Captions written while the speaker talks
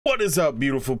What is up,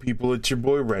 beautiful people? It's your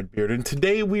boy Redbeard, and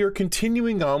today we are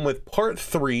continuing on with part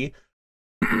 3.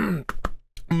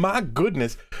 My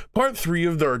goodness, part 3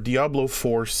 of our Diablo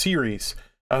 4 series.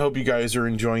 I hope you guys are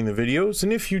enjoying the videos,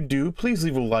 and if you do, please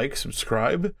leave a like,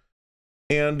 subscribe,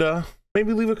 and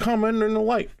maybe leave a comment and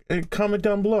a comment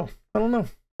down below. I don't know,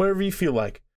 whatever you feel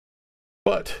like.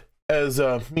 But as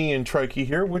me and Trikey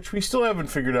here, which we still haven't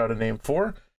figured out a name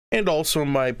for, and also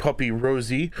my puppy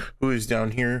Rosie, who is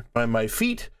down here by my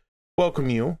feet, welcome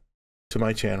you to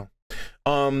my channel.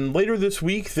 Later this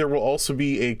week there will also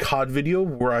be a COD video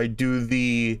where I do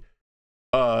the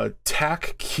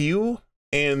TAC Q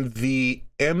and the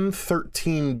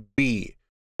M13B.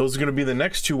 Those are going to be the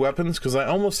next two weapons because I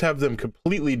almost have them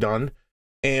completely done,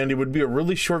 and it would be a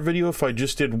really short video if I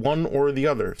just did one or the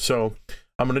other. So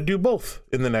I'm going to do both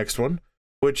in the next one,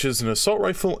 which is an assault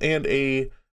rifle and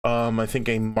a I think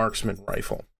a marksman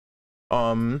rifle.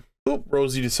 Oop,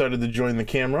 Rosie decided to join the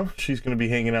camera. She's going to be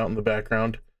hanging out in the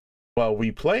background while we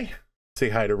play. Say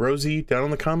hi to Rosie down in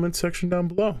the comment section down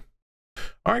below.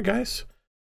 All right, guys,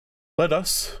 let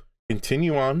us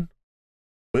continue on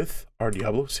with our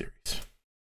Diablo series.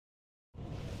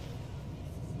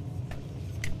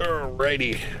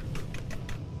 Alrighty.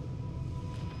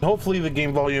 Hopefully the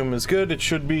game volume is good. It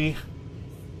should be.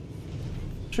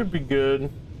 Should be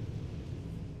good.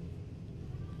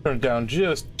 Turn it down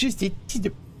just a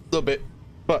little bit.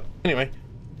 But anyway,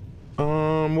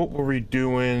 what were we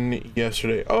doing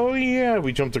yesterday? Oh yeah,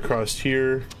 we jumped across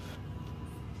here.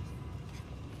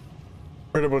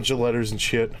 Read a bunch of letters and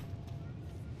shit.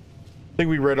 I think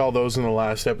we read all those in the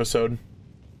last episode.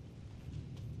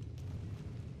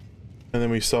 And then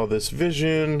we saw this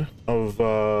vision of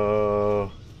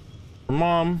her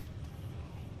mom.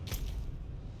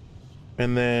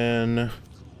 And then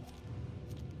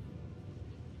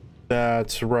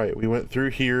that's right, we went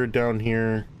through here, down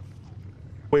here.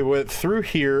 We went through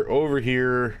here, over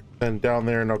here, and down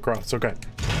there and across. Okay.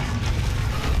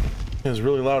 It was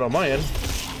really loud on my end.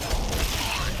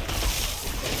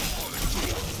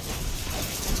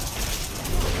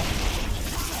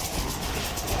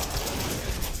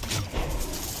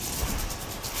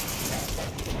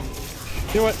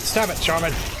 You know what? Stop it,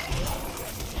 Shaman.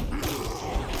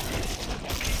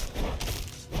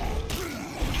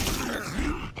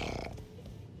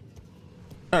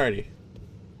 Alrighty.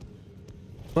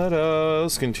 Let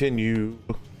us continue.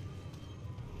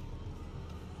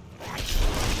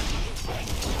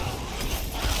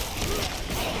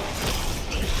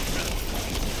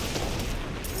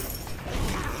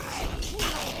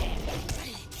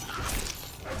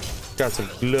 Got some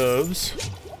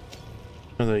gloves.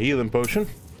 Another healing potion.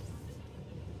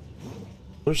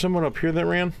 There's someone up here that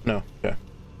ran? No. Okay.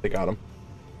 They got him.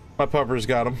 My puppers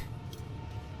got him.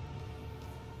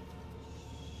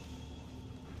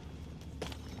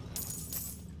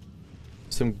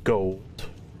 Some gold.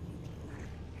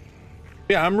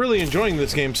 Yeah, I'm really enjoying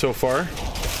this game so far,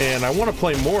 and I want to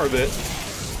play more of it.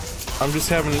 I'm just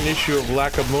having an issue of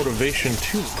lack of motivation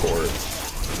to record.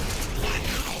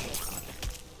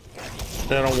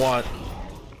 And I don't want,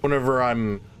 whenever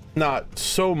I'm not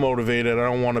so motivated, I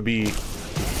don't want to be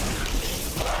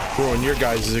ruining your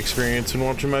guys' experience and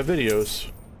watching my videos.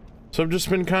 So I've just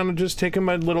been kind of just taking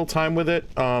my little time with it.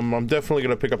 I'm definitely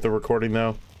going to pick up the recording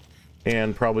though,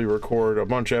 and probably record a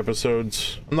bunch of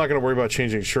episodes. I'm not going to worry about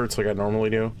changing shirts like I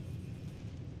normally do,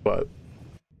 but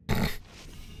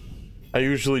I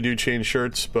usually do change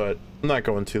shirts, but I'm not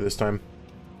going to this time.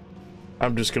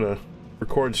 I'm just going to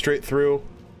record straight through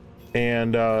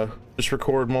and just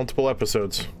record multiple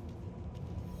episodes.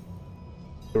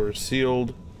 Door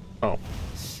sealed. Oh.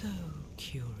 So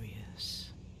curious.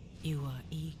 You are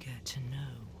eager to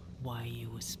know why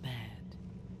you were spared.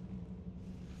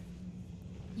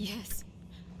 Yes.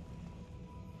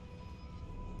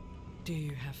 Do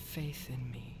you have faith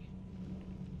in me?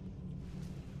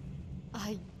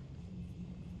 I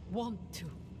want to.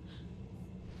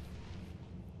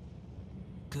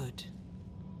 Good.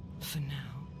 For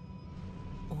now,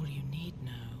 all you need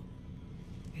know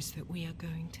is that we are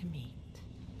going to meet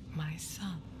my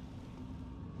son.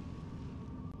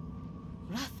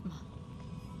 Rathma,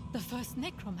 the first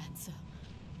necromancer.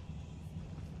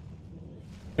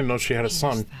 I didn't know she had a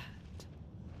son. He is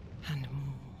that, and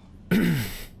more.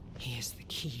 He is the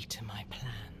key to my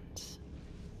plans.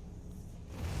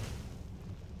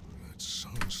 It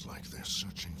sounds like they're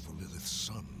searching for Lilith's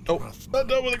son. Oh, Rathma. not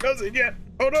done with the cousin yet.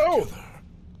 Oh no! Together.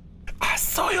 I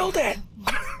soiled it!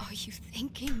 What are you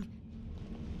thinking?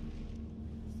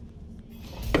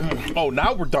 Oh,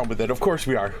 now we're done with it. Of course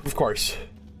we are. Of course.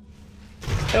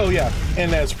 Hell yeah.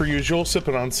 And as per usual,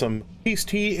 sipping on some peace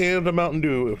tea and a Mountain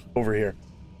Dew over here.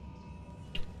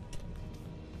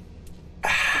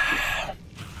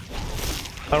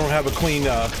 I don't have a clean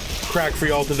crack for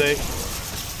y'all today.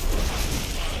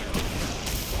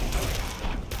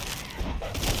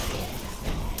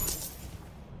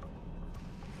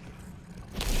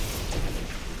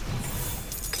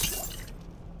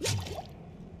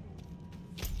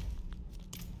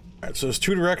 Alright, so there's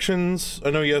two directions. I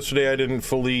know yesterday I didn't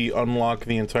fully unlock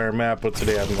the entire map, but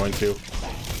today I'm going to.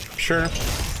 Sure.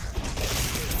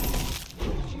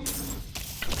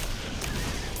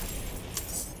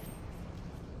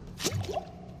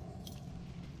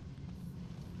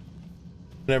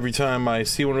 And every time I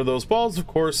see one of those balls, of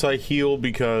course, I heal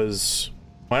because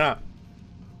why not?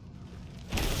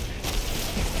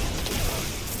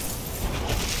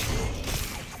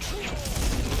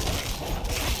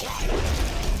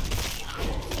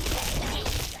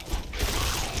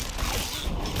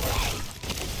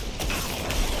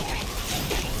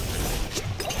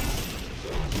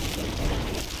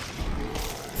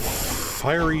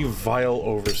 Fiery Vile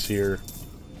Overseer.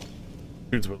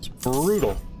 Dude's was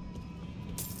brutal.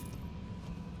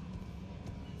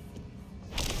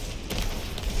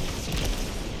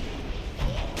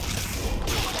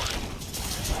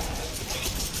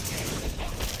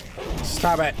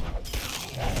 Stop it.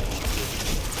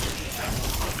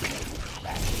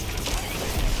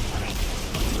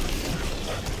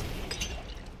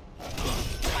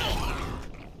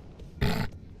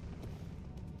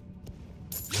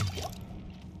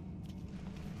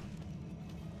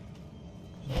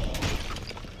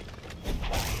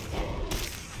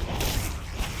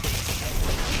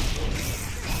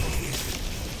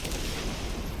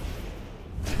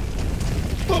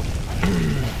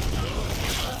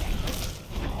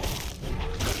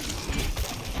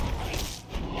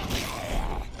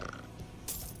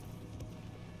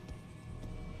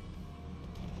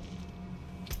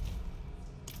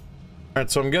 Alright,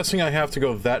 so I'm guessing I have to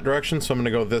go that direction, so I'm gonna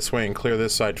go this way and clear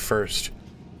this side first.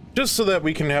 Just so that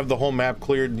we can have the whole map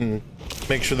cleared and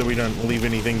make sure that we don't leave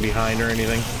anything behind or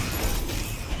anything.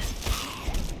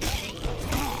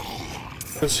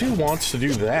 Because who wants to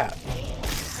do that?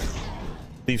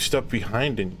 Leave stuff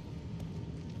behind and...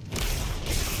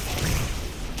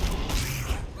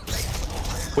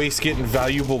 waste getting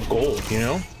valuable gold, you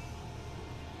know?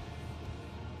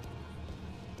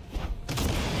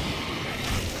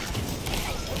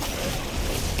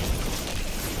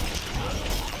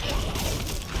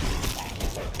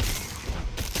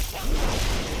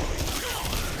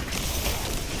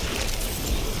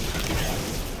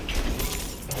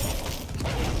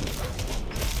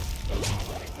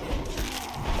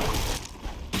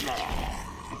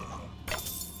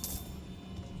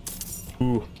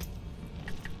 Ooh.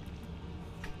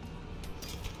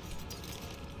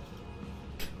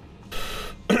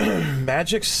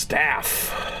 Magic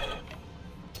staff.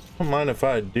 I don't mind if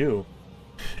I do.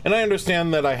 And I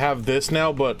understand that I have this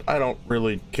now, but I don't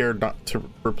really care not to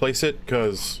replace it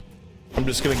because I'm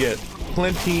just gonna get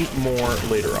plenty more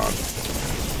later on.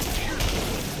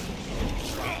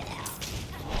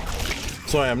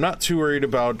 So I am not too worried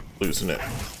about losing it.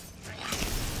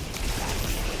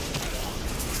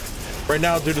 Right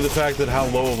now, due to the fact that how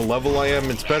low of a level I am,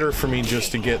 it's better for me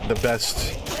just to get the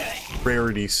best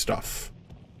rarity stuff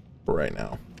for right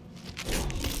now.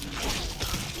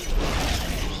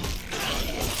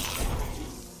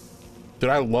 Dude,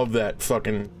 I love that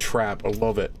fucking trap. I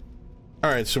love it.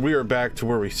 Alright, so we are back to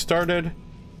where we started.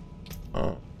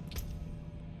 What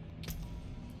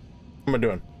am I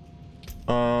doing?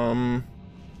 I'm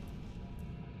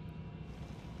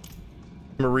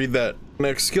gonna read that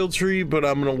next skill tree, but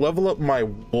I'm gonna level up my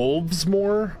wolves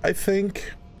more, I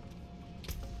think.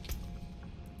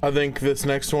 I think this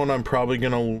next one I'm probably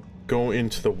gonna go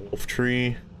into the wolf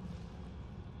tree.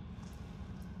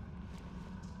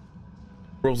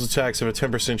 Wolves attacks have a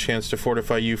 10% chance to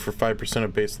fortify you for 5%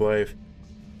 of base life.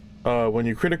 When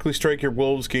you critically strike, your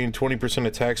wolves gain 20%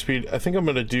 attack speed. I think I'm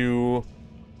gonna do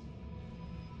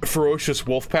Ferocious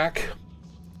Wolf Pack.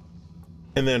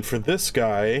 And then for this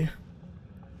guy,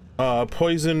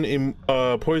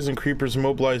 poison creepers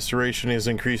immobilized duration is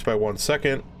increased by 1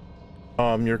 second.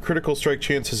 Your critical strike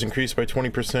chance is increased by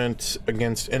 20%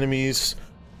 against enemies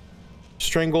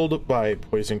strangled by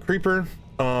poison creeper.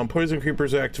 Poison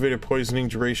creeper's activated poisoning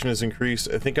duration is increased.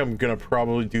 I think I'm gonna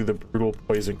probably do the brutal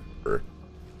poison creeper.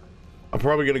 I'm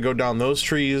probably gonna go down those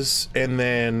trees and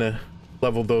then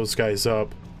level those guys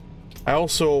up. I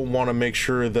also want to make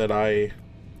sure that I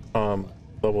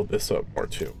level this up more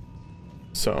too.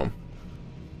 So,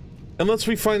 unless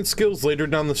we find skills later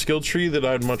down the skill tree that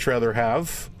I'd much rather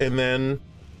have, and then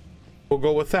we'll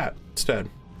go with that instead.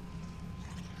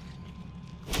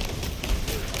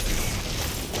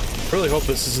 I really hope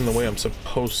this isn't the way I'm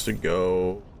supposed to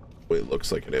go. way it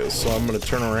looks like it is. So I'm going to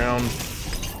turn around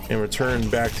and return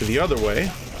back to the other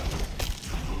way.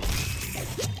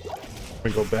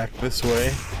 We go back this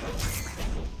way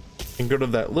and go to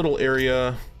that little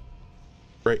area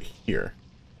right here.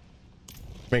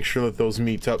 Make sure that those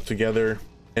meet up together,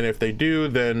 and if they do,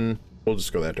 then we'll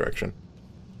just go that direction.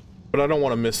 But I don't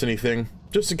want to miss anything,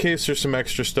 just in case there's some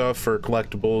extra stuff for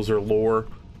collectibles or lore,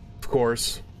 of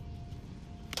course.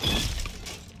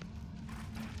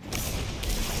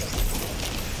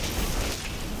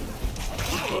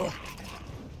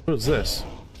 What is this?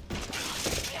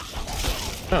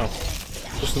 Oh,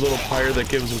 just a little pyre that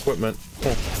gives equipment.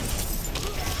 Oh.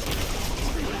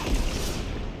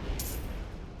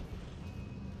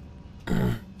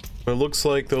 But it looks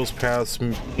like those paths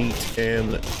meet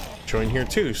and join here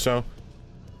too, so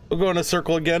we'll go in a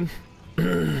circle again.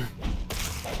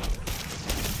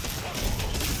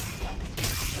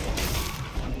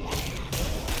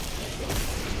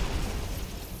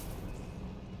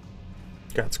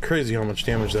 God, it's crazy how much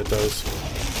damage that does.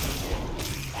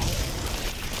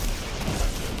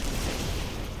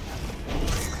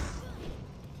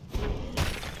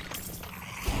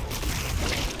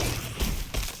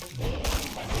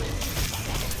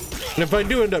 And if I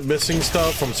do end up missing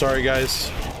stuff, I'm sorry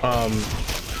guys.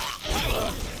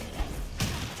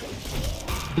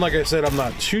 Like I said, I'm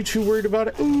not too worried about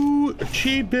it. Ooh,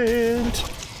 achievement!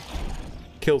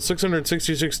 Kill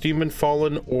 666 demon,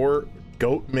 fallen, or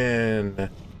goatmen.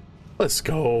 Let's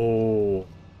go.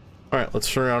 Alright,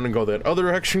 let's turn around and go that other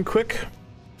direction quick.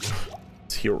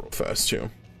 Let's heal real fast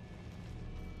too.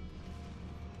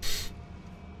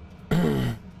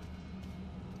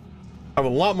 I have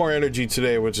a lot more energy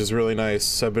today, which is really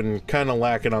nice. I've been kind of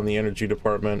lacking on the energy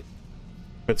department.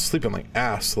 Been sleeping like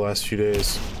ass the last few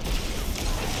days.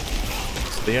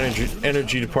 So the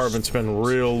energy department's been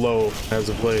real low as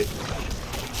of late.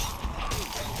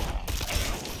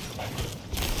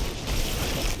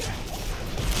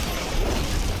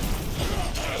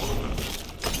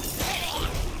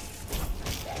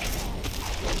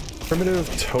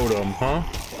 Primitive totem, huh?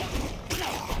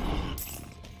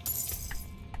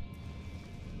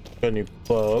 Got new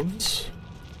gloves.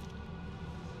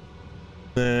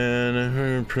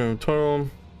 Then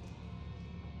totem.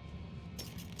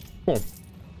 Cool.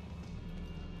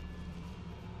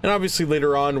 And obviously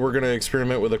later on we're gonna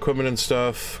experiment with equipment and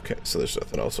stuff. Okay, so there's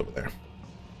nothing else over there.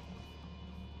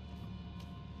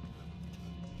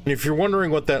 And if you're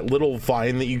wondering what that little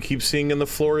vine that you keep seeing in the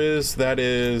floor is, that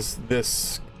is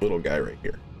this little guy right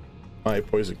here. My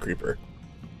poison creeper.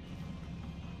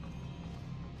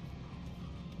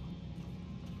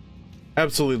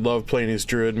 Absolutely love playing as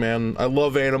druid, man. I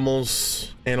love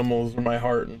animals. Animals are my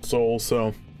heart and soul,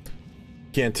 so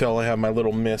can't tell I have my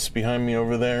little miss behind me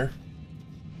over there.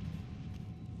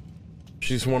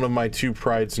 She's one of my two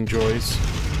prides and joys.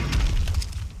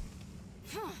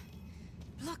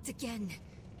 Blocked again.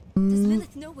 Does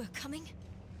Lilith know we're coming?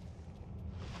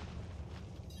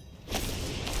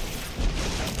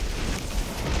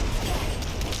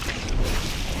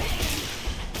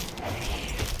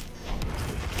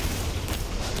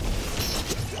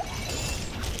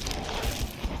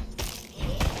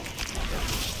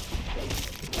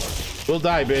 We'll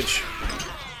die, bitch.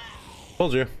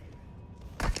 Told you.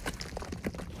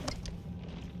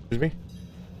 Excuse me.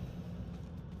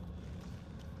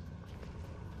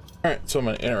 Alright, so I'm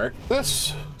gonna interact with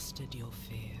this. Mastered your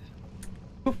fear,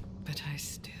 but I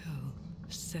still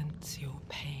sense your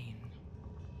pain.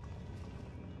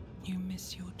 You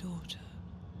miss your daughter.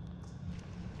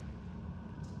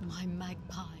 My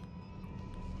magpie.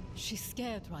 She's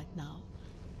scared right now.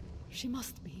 She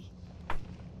must be.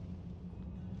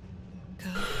 Go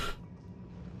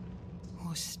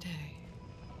or stay.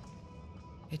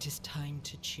 It is time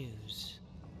to choose.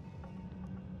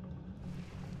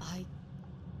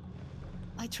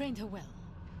 I trained her well.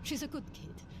 She's a good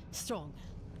kid, strong.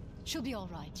 She'll be all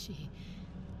right.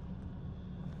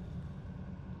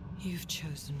 You've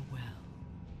chosen well,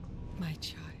 my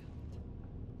child.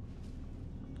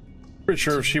 Pretty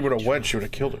sure if she would have went, she would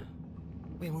have killed her.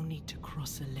 We will need to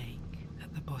cross a lake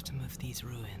at the bottom of these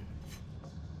ruins.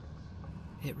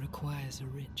 It requires a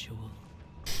ritual.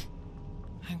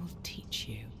 I will teach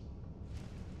you.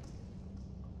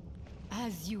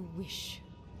 As you wish,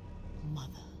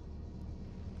 Mother.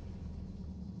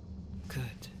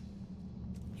 Good.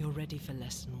 You're ready for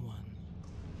lesson 1.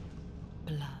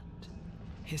 Blood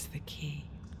is the key.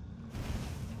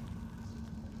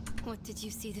 What did you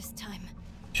see this time?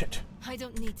 Shit. I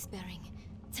don't need sparing.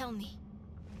 Tell me.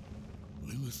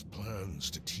 Lilith plans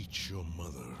to teach your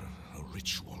mother a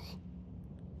ritual.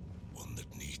 One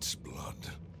that needs blood.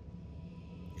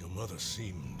 Your mother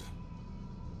seemed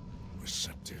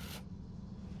receptive.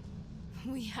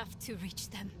 We have to reach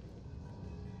them.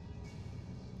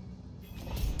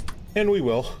 And we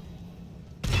will.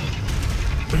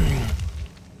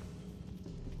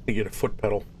 You get a foot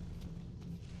pedal.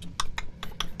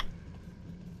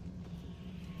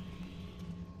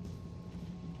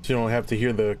 So you don't have to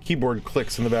hear the keyboard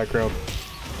clicks in the background.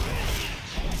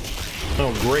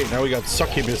 Oh great, now we got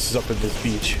succubuses up at this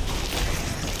beach.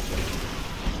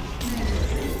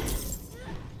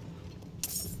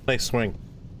 Nice swing.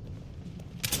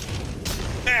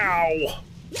 Ow!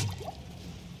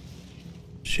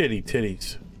 Shitty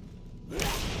titties.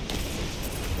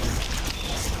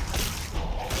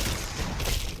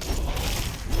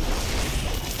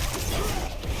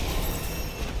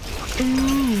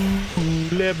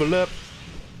 Ooh, level up.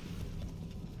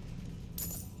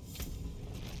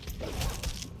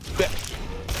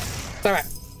 Stop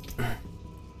it.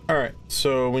 Alright,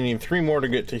 so we need 3 more to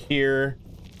get to here.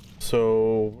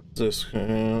 So, what's this?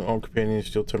 All companions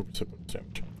deal 10%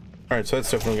 damage. Alright, so that's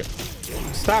definitely good.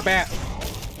 Stop it!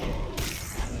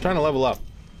 I'm trying to level up.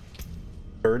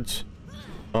 Birds.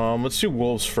 Let's do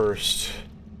wolves first.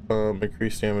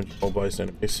 Increase damage all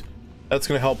bystander enemies. That's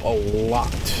gonna help a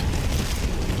lot.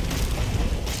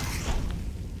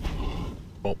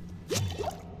 Oh.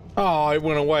 Oh, it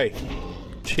went away.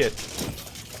 Shit.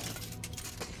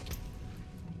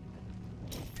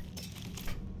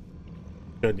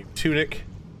 Got a new tunic.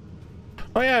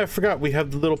 Oh yeah, I forgot we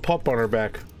have the little pup on our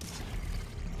back.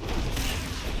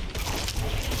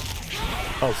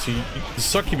 Oh, see, the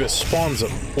succubus spawns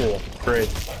them. Cool. Great.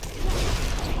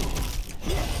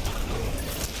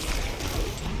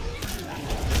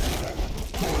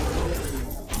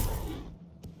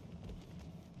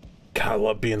 God, I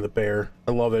love being the bear.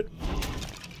 I love it.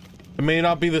 It may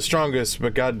not be the strongest,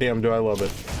 but goddamn do I love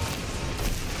it.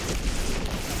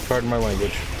 Pardon my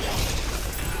language.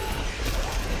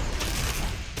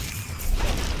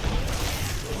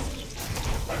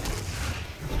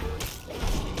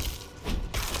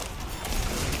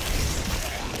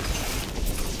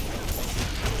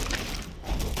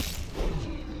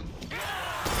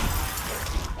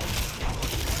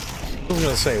 I was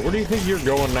gonna say, where do you think you're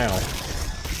going now?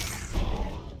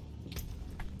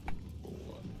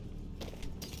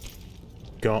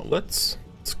 Gauntlets.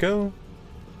 Let's go.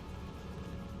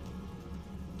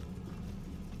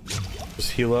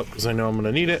 Just heal up because I know I'm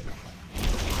gonna need it.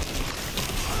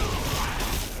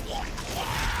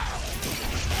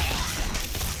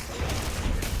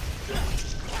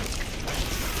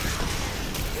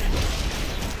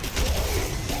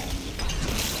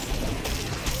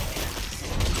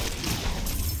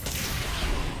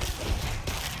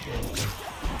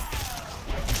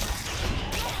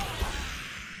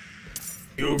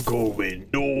 You're going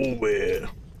nowhere.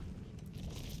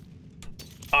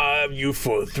 I have you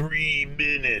for 3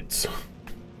 minutes.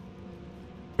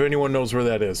 If anyone knows where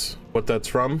that is, what that's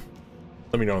from,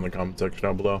 let me know in the comment section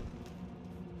down below.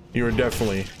 You are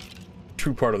definitely a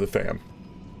true part of the fam.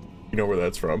 You know where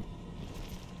that's from.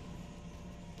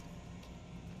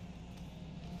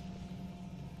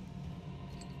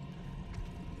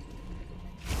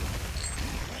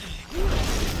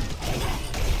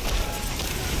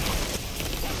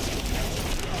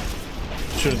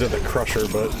 Should have done the crusher,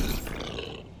 but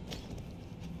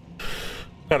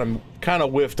kind of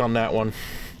whiffed on that one.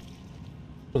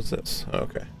 What's this?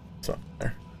 Okay, it's not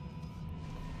there.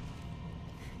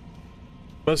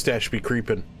 Mustache be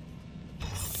creeping.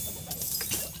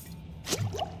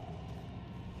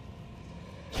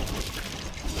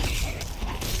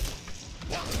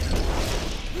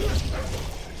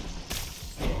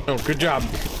 Oh, good job.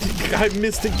 I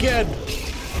missed again.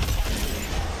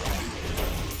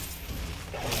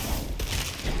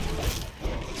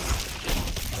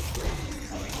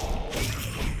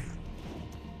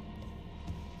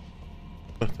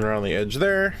 Around the edge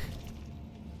there.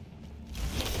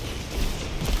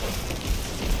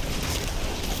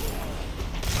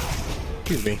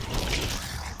 Excuse me.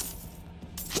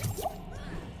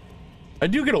 I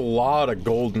do get a lot of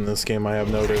gold in this game, I have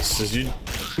noticed. Is you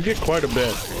get quite a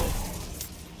bit.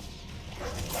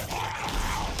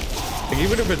 Like,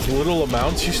 even if it's little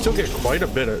amounts, you still get quite a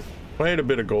bit of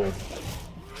gold.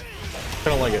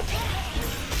 Kinda like it.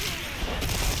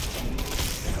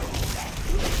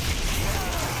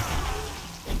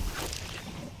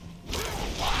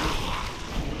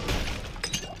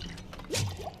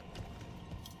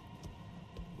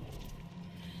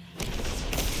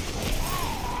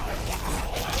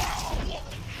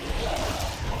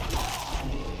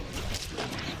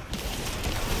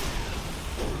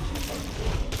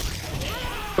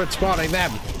 Quit spawning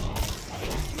them,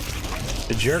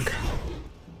 the jerk.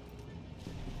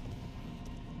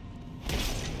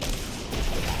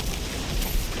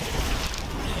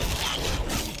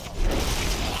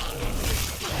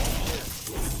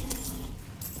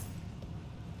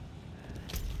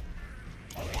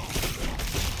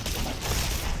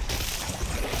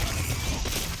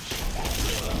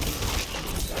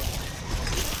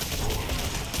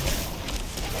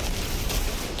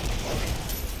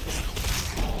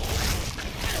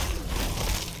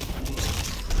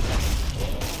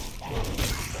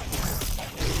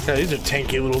 Yeah, these are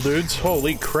tanky little dudes.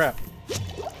 Holy crap.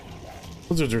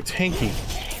 Lizards are tanky.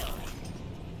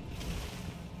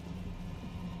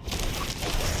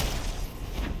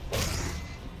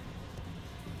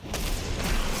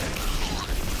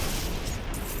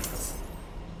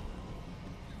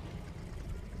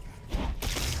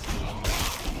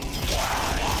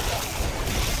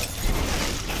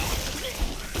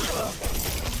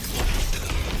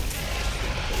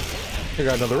 I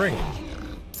got another ring.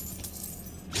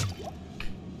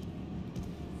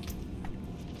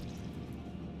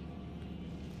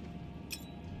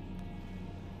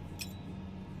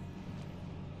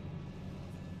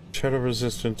 Shadow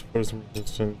resistance, poison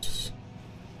resistance.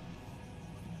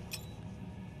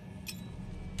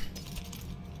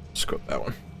 Let's go with that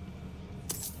one.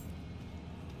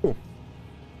 Cool.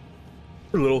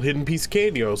 A little hidden piece of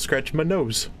candy. I'll scratch my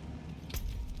nose.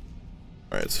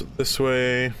 Alright, so this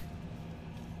way.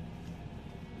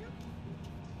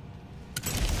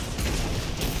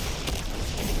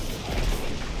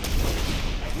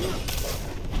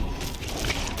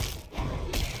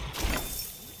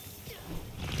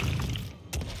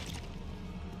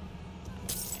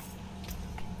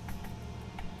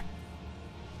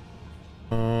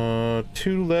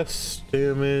 Two less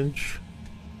damage.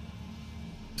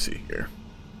 Let's see here.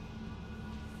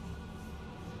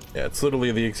 Yeah, it's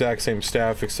literally the exact same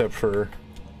staff except for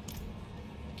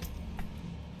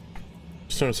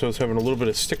just noticed I was having a little bit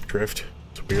of stick drift.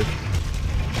 It's weird.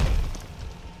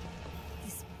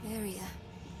 This barrier.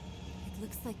 It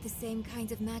looks like the same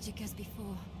kind of magic as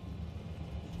before.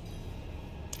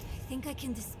 I think I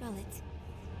can dispel it.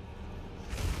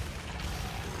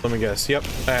 Let me guess. Yep,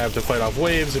 I have to fight off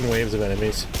waves and waves of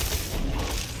enemies.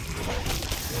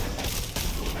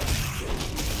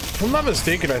 If I'm not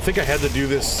mistaken, I think I had to do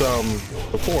this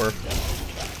before.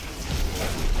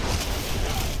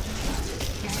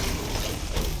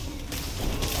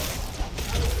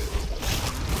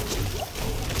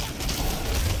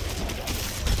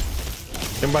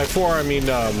 And by four, I mean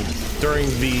during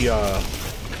the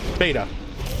beta.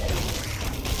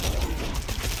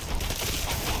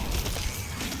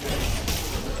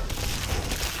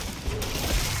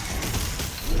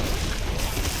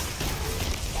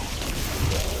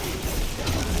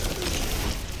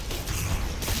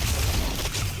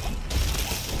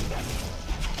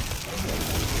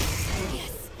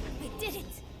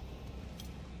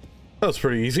 That was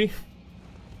pretty easy.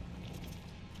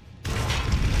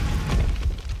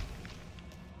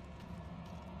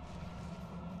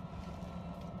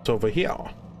 It's over here.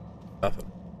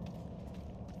 Nothing.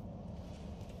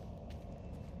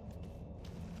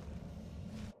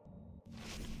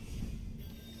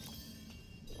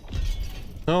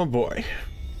 Oh boy.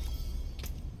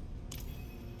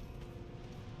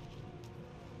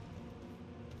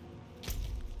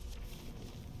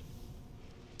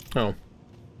 Oh.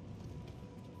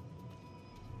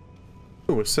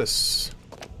 What's this?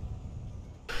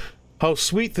 How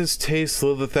sweet this tastes.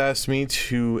 Lilith asked me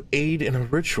to aid in a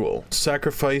ritual.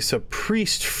 Sacrifice a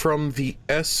priest from the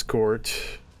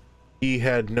escort. He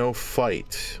had no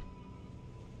fight.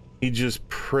 He just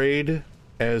prayed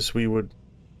as we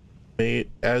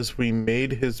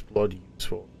made his blood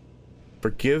useful.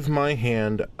 Forgive my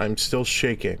hand, I'm still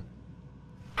shaking.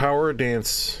 Power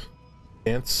dances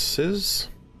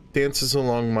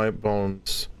along my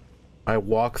bones. I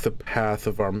walk the path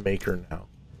of our maker now.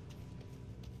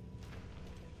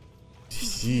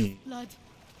 Blood.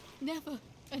 Never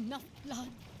enough blood.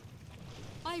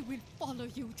 I will follow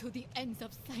you to the ends of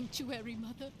Sanctuary,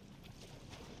 Mother.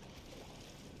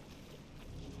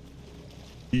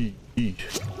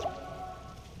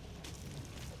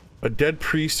 A dead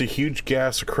priest, a huge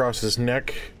gas across his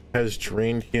neck, has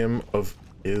drained him of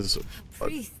his blood.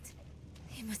 Priest.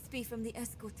 He must be from the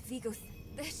escort Vigos.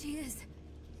 There she is.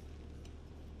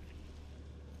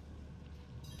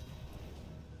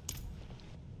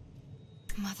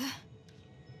 Mother?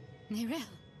 Nerel?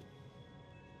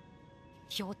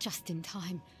 You're just in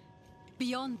time.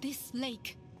 Beyond this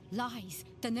lake lies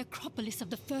the necropolis of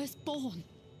the firstborn.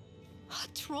 A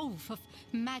trove of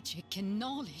magic and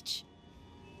knowledge.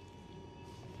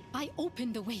 I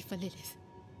opened the way for Lilith,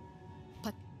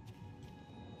 but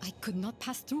I could not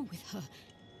pass through with her.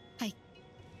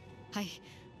 I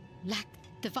lack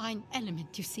divine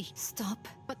element, you see. Stop.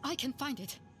 But I can find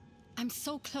it. I'm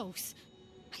so close.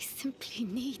 I simply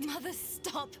need... Mother,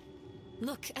 stop!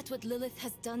 Look at what Lilith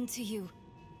has done to you.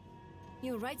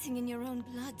 You're writing in your own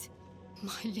blood.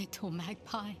 My little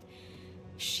magpie.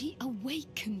 She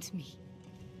awakened me.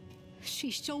 She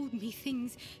showed me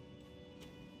things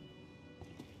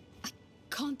I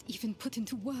can't even put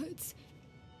into words.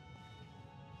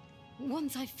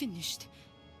 Once I finished,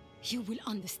 you will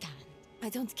understand. I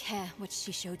don't care what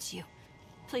she showed you.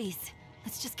 Please,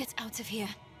 let's just get out of here.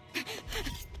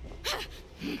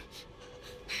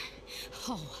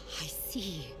 Oh, I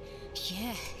see.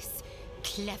 Yes,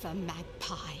 clever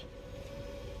magpie.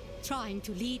 Trying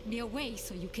to lead me away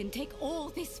so you can take all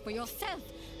this for yourself.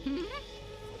 Hmm?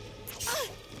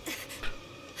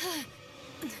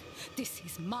 This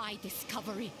is my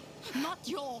discovery, not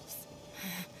yours.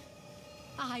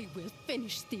 I will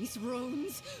finish these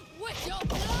runes with your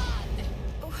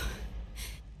blood!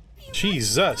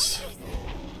 Jesus.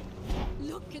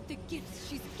 Look at the gifts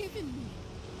she's given me.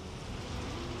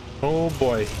 Oh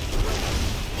boy.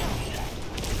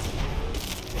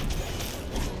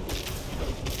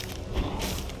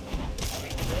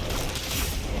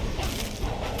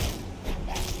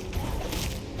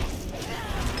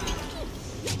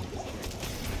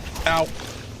 Ow.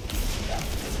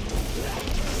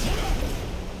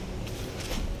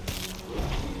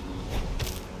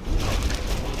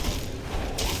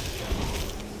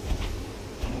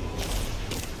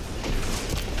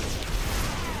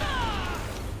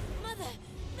 Mother,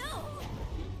 no!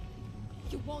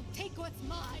 You won't take what's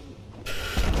mine.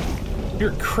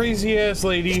 You're a crazy ass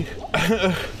lady.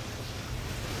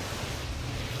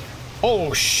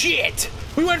 Oh shit!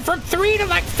 We went from 3 to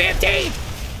like 50!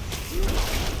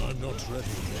 I'm not ready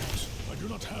yet. I do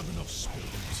not have enough spirit.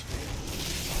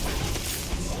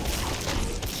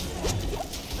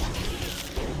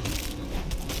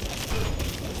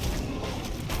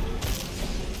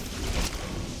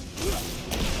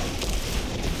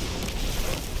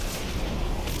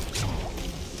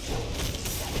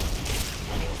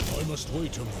 I must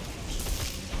wait a moment.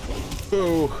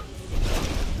 Oh.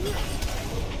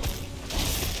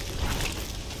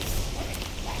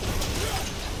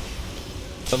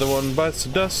 Another one bites the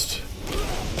dust.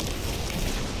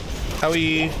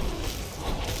 Howie.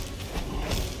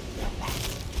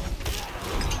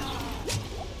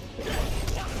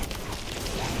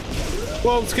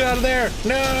 Wolves, get out of there!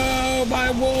 No,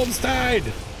 my wolves died.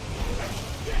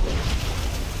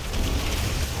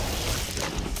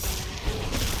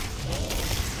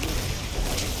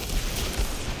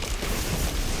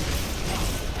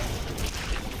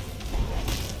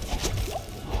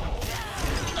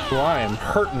 Oh, I am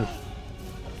hurting.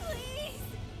 Please!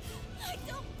 I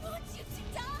don't want you to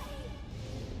die!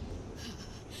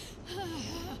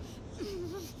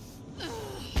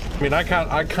 I mean, I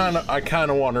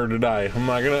kind of want her to die. I'm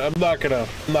not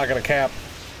gonna cap.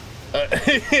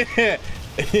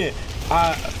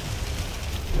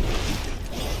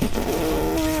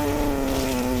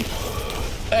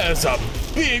 That's a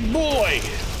big boy.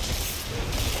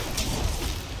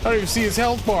 I don't even see his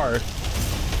health bar.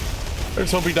 I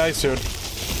just hope he dies soon.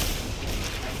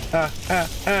 I'm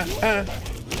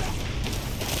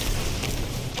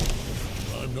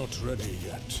not ready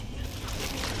yet.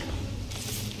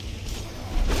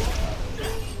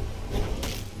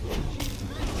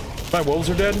 My wolves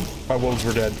are dead? My wolves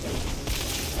were dead.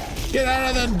 Get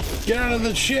out of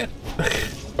the shit!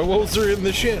 My wolves are in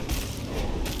the shit.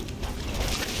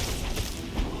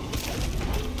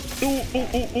 Ooh, ooh,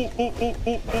 ooh, ooh, ooh, ooh,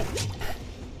 ooh, ooh.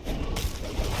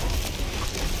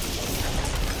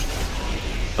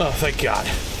 Oh, thank God.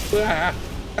 Ah,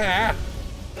 ah.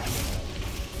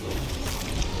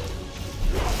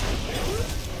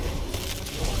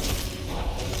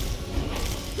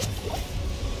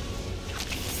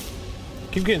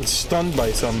 Keep getting stunned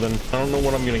by something. I don't know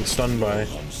what I'm getting stunned by.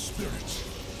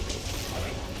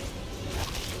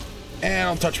 And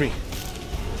don't touch me.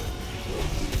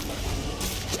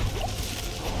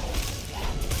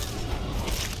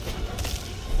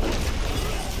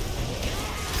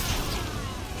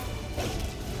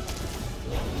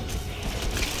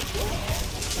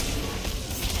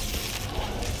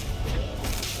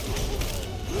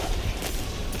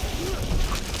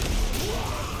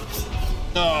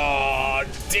 Oh,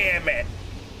 damn it.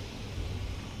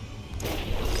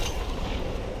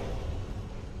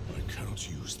 I cannot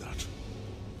use that.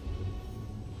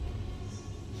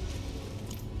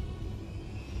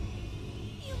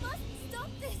 You must stop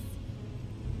this!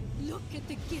 Look at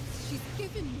the gifts she's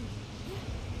given me.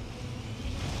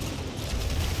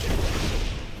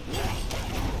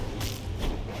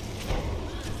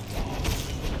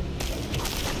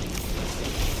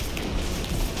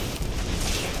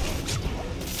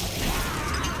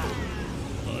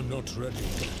 I'm not ready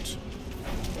yet.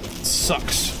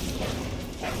 Sucks.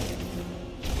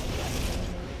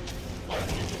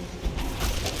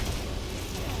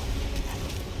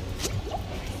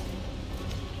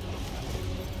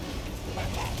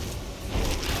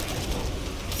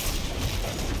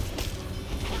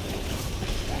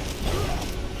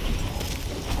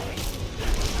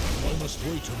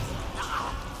 wait a moment.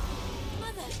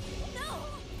 Mother, no!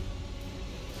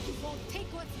 You won't take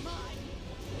what's mine.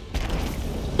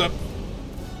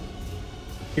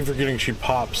 Keep forgetting she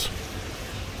pops.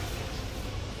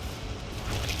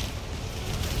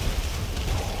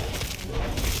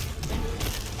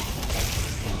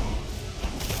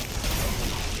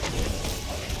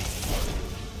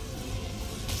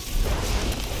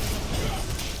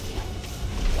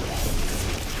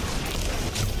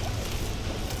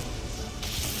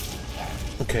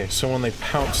 Okay, so when they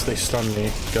pounce, they stun me.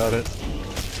 Got it.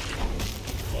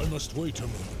 I must wait a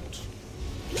moment.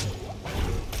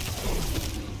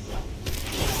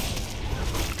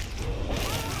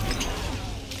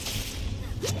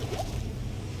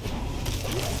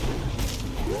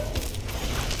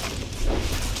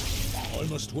 I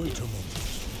must wait a moment.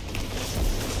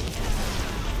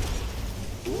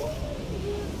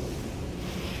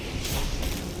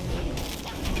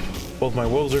 Both my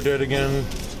wolves are dead again.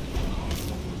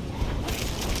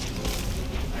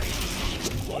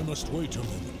 I must wait a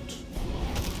moment.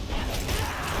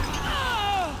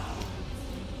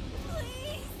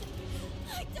 Please!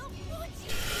 I don't want you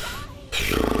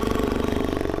to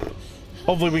die!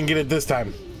 Hopefully we can get it this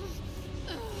time.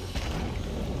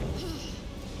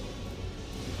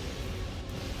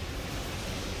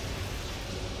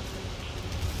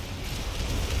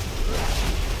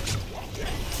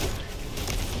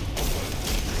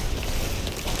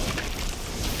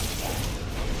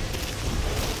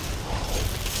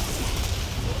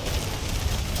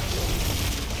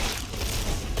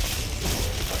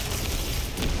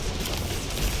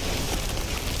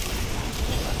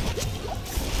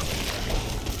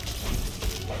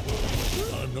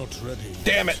 I'm not ready.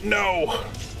 Damn it, no!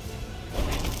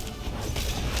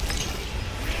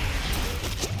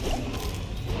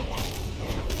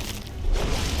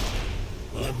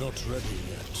 I'm not ready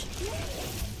yet.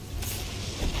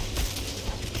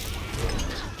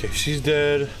 Okay, she's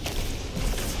dead.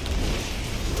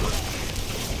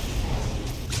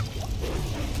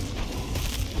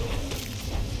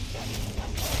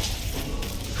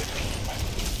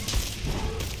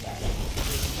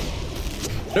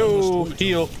 No,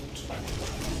 heal.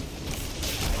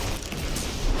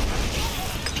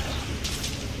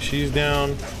 She's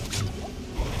down.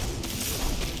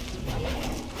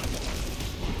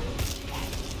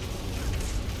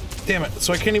 Damn it,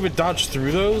 so I can't even dodge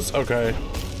through those? Okay.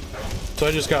 So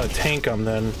I just gotta tank them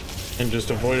then, and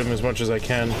just avoid them as much as I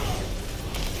can.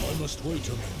 I must wait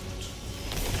a moment.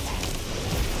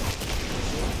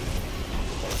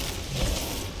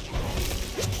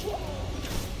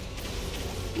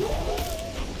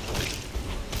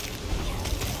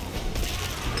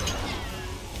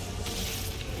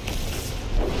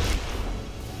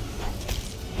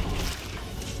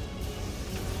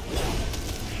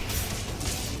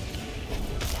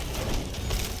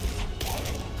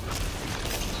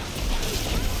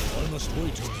 I must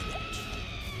wait a minute.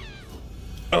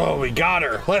 Oh, we got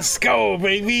her. Let's go,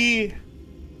 baby.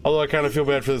 Although I kind of feel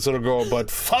bad for this little girl, but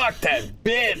fuck that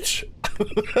bitch.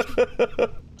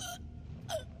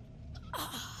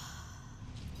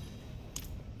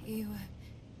 You...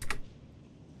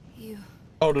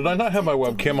 Oh, did I not have my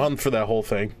webcam on for that whole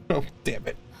thing? Oh, damn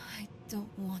it. I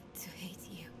don't want to hate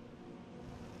you.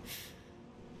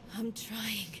 I'm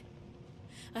trying.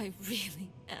 I really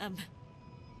am.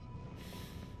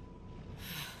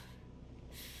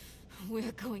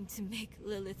 We're going to make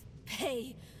Lilith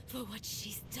pay for what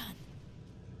she's done.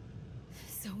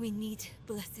 So we need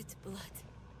blessed blood.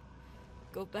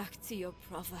 Go back to your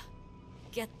Prava.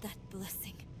 Get that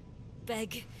blessing.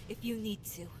 Beg if you need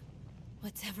to.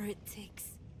 Whatever it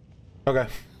takes. Okay.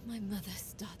 My mother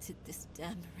started this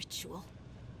damn ritual.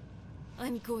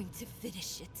 I'm going to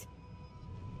finish it.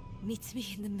 Meet me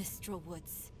in the Mistral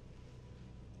Woods.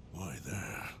 Why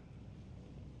there?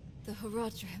 The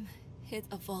Horadrim hid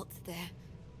a vault there.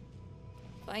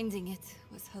 Finding it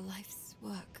was her life's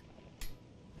work.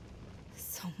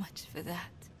 So much for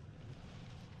that.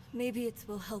 Maybe it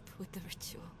will help with the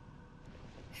ritual.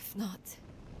 If not,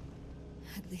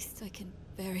 at least I can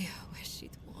bury her where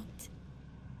she'd want.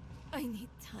 I need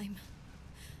time.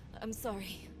 I'm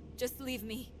sorry. Just leave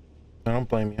me. I don't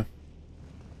blame you.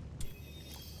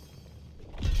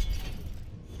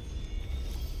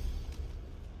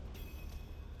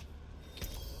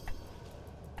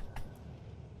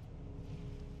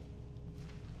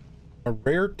 A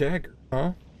rare dagger,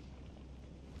 huh?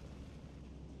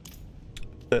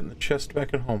 Put that in the chest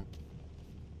back at home.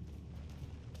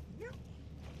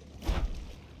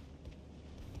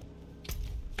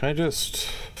 Can I just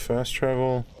fast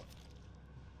travel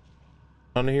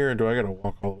on here, or do I gotta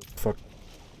walk all the fuck?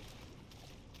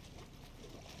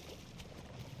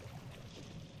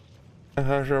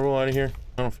 Fast travel out of here.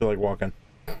 I don't feel like walking.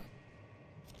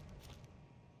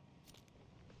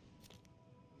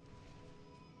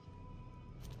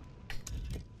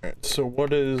 Alright, so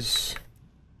what is...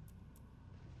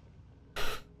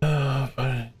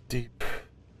 deep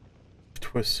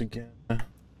twists again.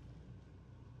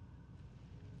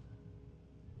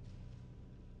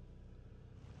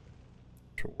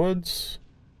 Woods.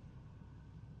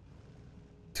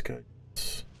 Let's go.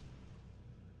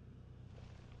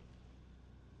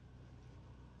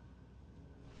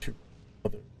 Two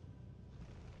other.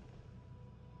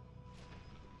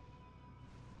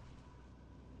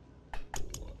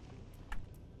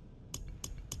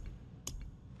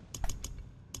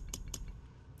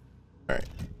 Alright.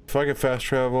 If I could fast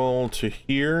travel to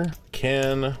here,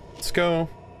 let's go.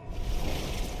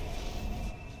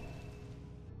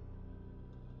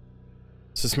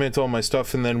 Dismantle all my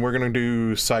stuff, and then we're gonna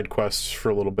do side quests for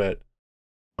a little bit.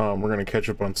 We're gonna catch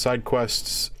up on side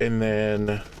quests, and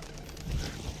then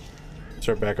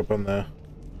start back up on the.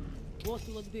 What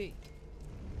will it be?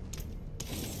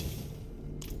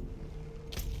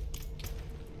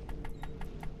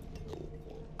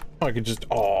 I could just.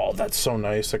 Oh, that's so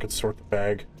nice. I could sort the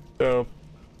bag. So,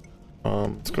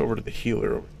 let's go over to the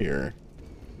healer over here.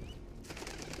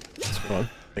 Let's go on.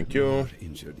 Thank you.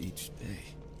 Injured each day.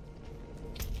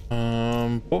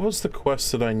 What was the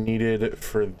quest that I needed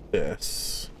for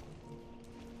this?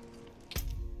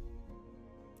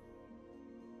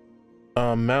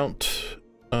 Mount,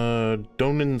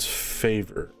 Donan's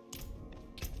Favor.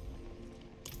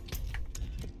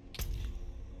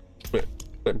 Wait.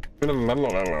 What's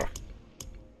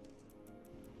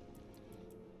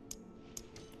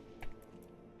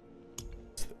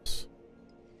this?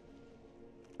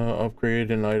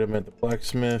 Upgrade an item at the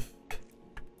blacksmith.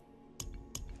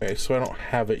 Okay, so I don't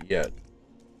have it yet.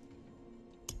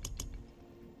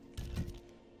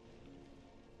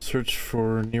 Search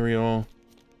for Nerial.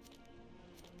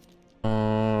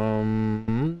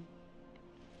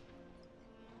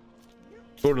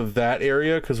 Go to that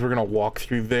area because we're gonna walk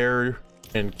through there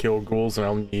and kill ghouls, and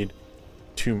I'll need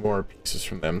 2 more pieces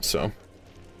from them. So,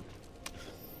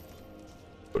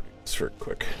 go do this real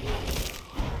quick.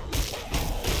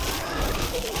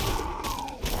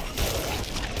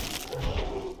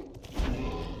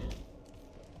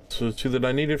 So the 2 that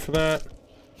I needed for that.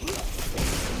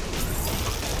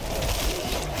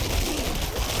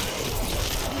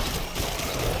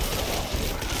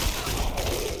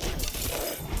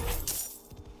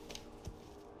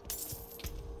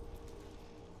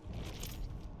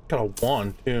 Got a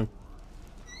wand too.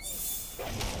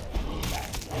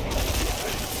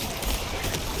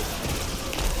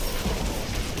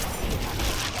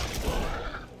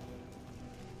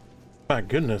 My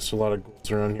goodness, a lot of ghouls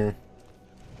around here.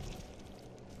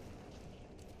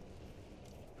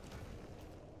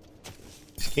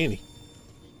 Candy.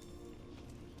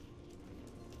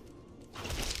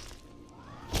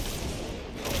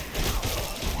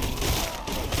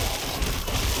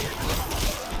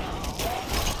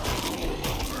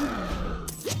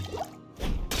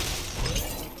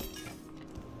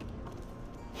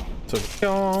 So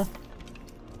y'all.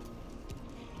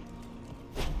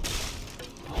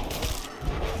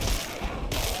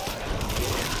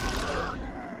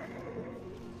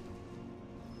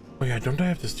 Oh yeah, don't I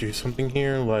have to do something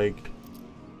here? Like...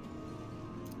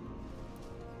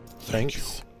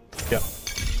 Thanks. Yep.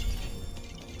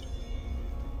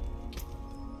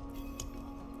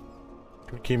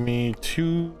 Give me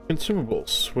 2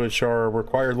 consumables, which are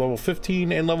required level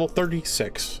 15 and level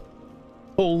 36.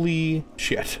 Holy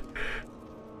shit.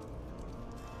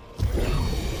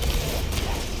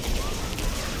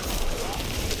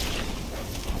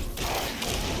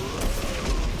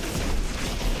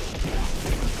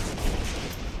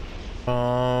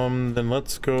 Then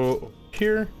let's go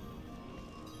here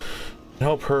and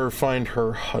help her find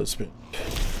her husband.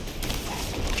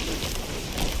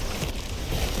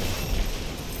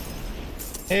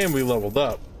 And we leveled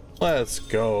up. Let's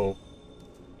go.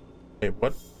 Hey,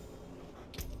 what?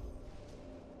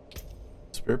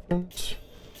 Spirit bones?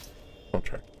 Don't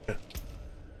track it.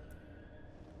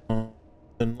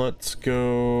 Then let's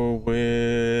go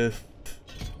with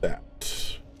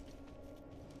that.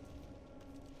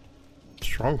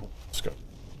 Stronghold. Let's go.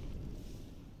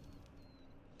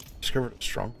 Discovered a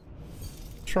strong.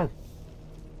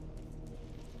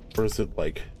 Or is it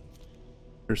like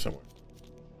here somewhere?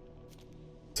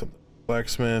 Something.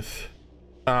 Blacksmith.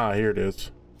 Ah, here it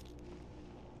is.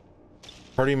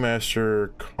 Party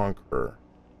Master Conqueror.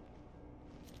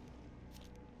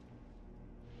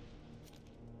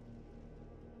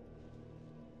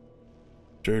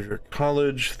 Daedric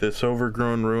College. This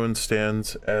overgrown ruin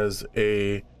stands as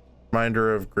a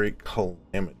reminder of great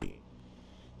calamity.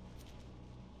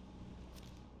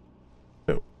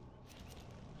 So,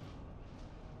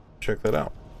 check that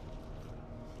out.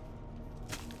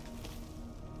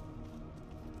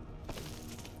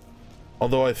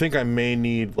 Although I think I may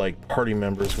need like party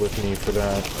members with me for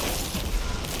that.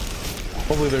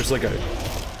 Hopefully there's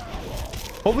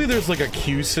like a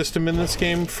queue system in this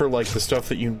game for like the stuff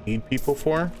that you need people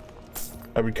for.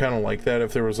 I would kind of like that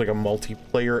if there was like a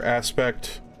multiplayer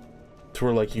aspect to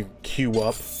where like you queue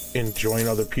up and join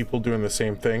other people doing the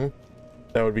same thing.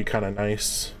 That would be kind of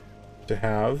nice to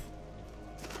have.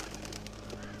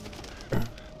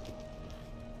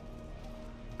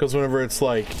 Because whenever it's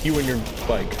like you and your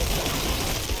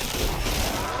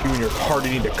party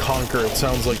need to conquer, it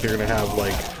sounds like they're gonna have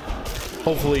like,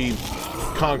 hopefully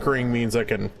conquering means I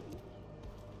can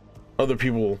join other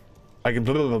people,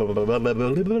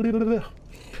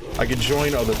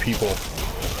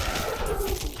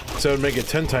 so it would make it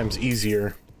 10 times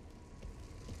easier.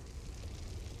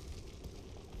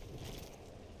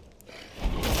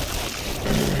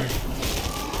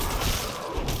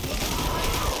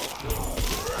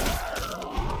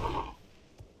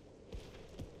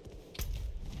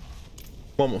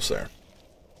 Almost there.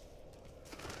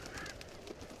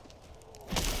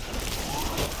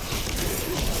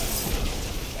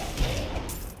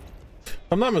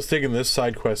 If I'm not mistaken, this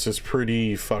side quest is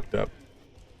pretty fucked up.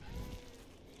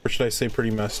 Or should I say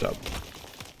pretty messed up?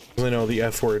 Because I know the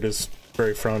F word is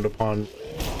very frowned upon.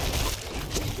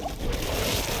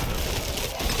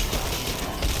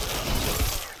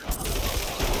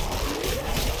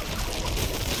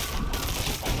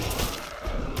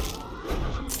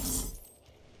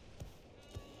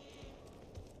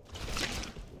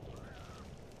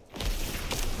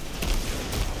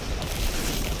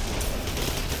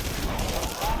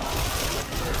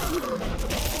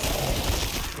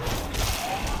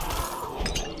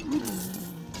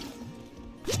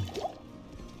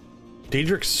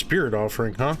 Daedric's spirit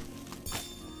offering, huh?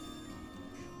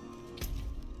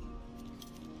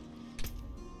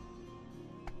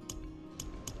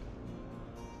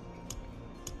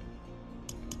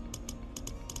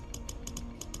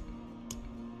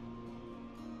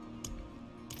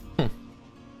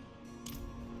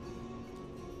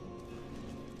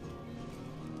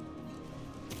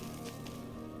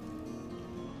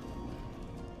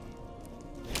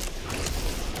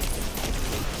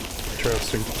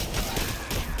 Interesting.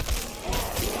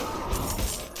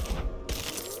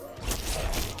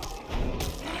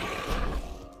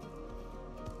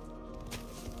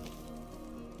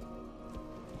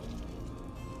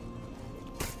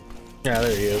 Yeah,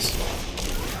 there he is.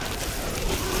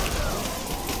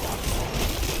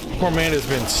 Poor man has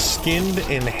been skinned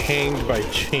and hanged by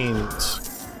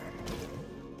chains.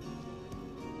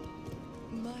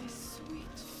 My sweet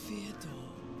Theodore,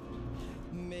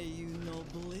 may you know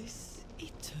bliss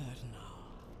eternal.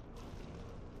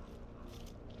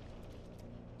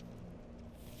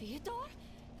 Theodore?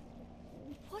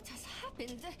 What has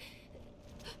happened?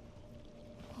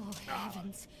 Oh,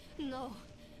 heavens. No.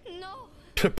 No.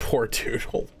 Poor dude,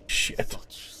 holy shit.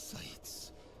 Such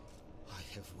sights I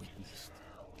have witnessed.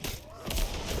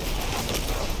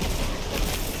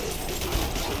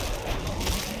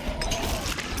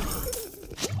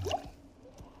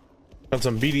 Got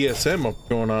some BDSM up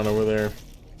going on over there.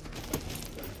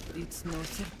 It's no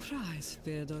surprise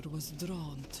Theodore was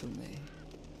drawn to me.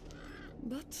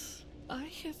 But I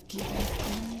have given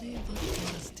only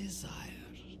what was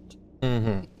desired.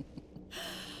 Mm-hmm.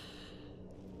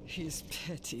 His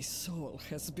petty soul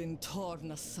has been torn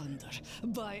asunder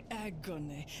by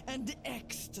agony and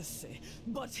ecstasy,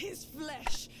 but his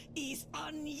flesh is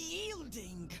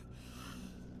unyielding.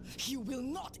 You will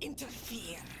not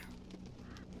interfere.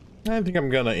 I think I'm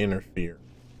gonna interfere.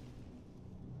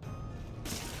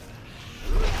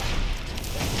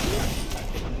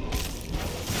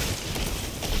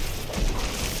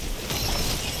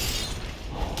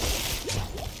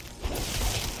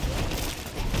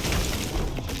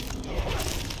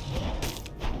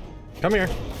 Come here.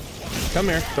 Come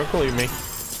here. Don't believe me.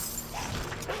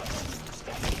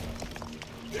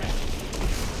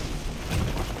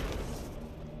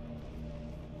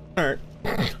 Alright.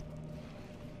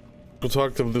 We'll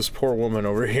talk to this poor woman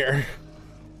over here.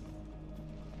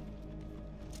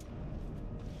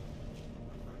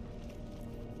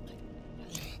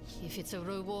 If it's a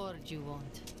reward you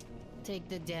want, take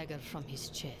the dagger from his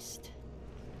chest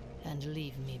and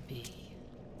leave me be.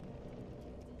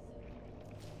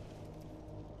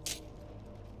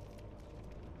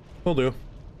 Will do.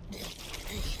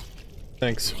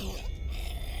 Thanks.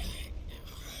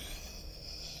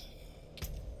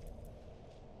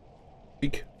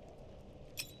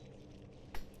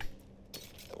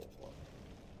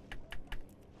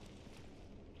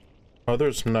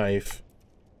 Other's knife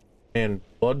and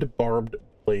blood barbed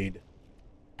blade.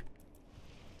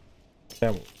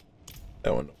 That one.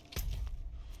 That one.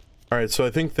 All right, so I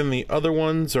think then the other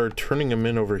ones are turning them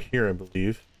in over here, I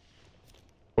believe.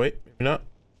 Wait, maybe not.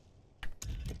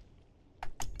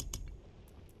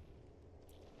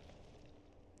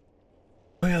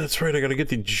 Oh yeah, that's right. I gotta get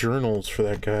the journals for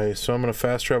that guy. So I'm gonna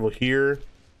fast travel here,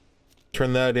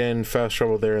 turn that in, fast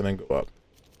travel there, and then go up.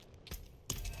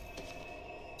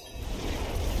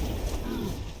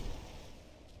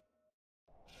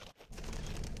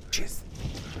 Jeez.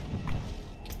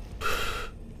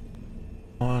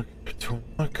 To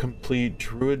unlock complete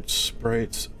druid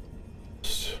sprites.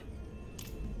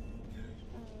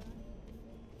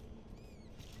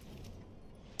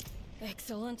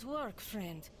 Excellent work,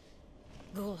 friend.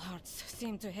 Ghoulhearts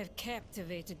seem to have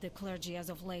captivated the clergy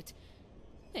as of late.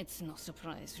 It's no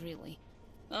surprise, really.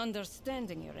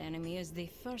 Understanding your enemy is the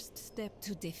first step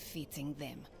to defeating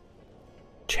them.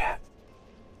 Chat.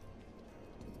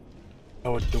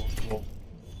 How adorable.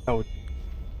 How... Look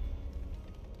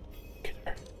at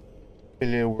her.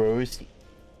 Hello, Rosie.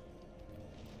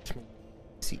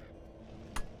 See.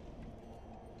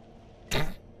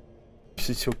 This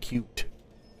is so cute.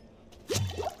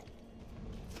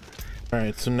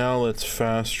 Alright, so now let's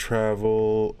fast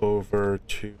travel over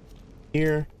to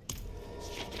here.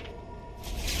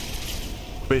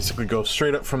 Basically go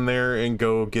straight up from there and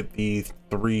go get the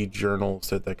 3 journals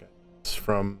that that guy is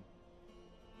from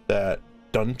that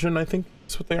dungeon, I think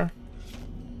that's what they are.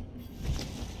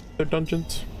 They're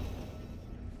dungeons.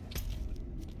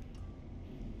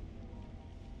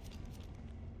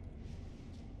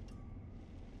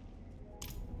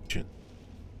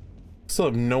 Still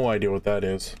have no idea what that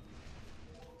is.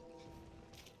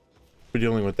 We're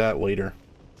dealing with that later.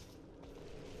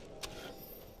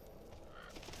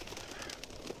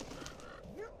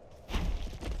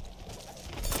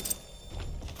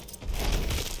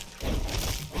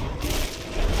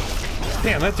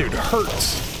 Damn, that dude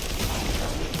hurts.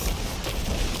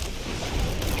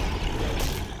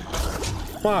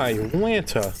 Why,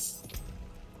 Lanta?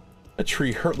 That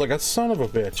tree hurt like a son of a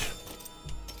bitch.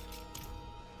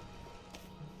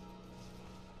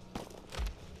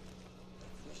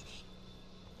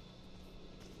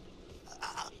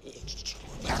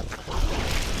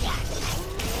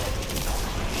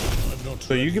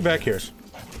 So you get back here. So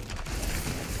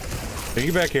you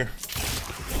get back here.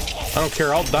 I don't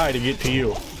care, I'll die to get to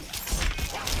you.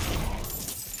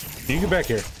 You get back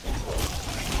here.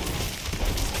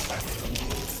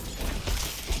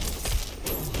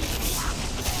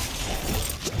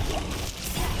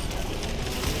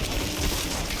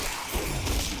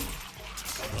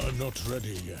 I'm not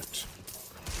ready yet.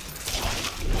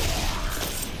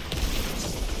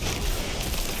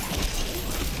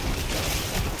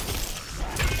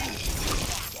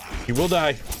 You will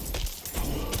die.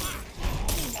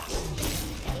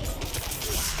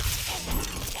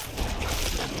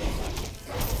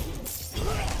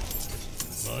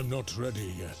 I'm not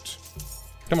ready yet.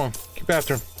 Come on, keep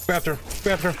after him. Keep after him. Keep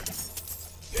after him.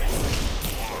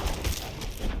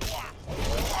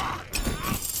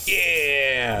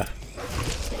 Yeah.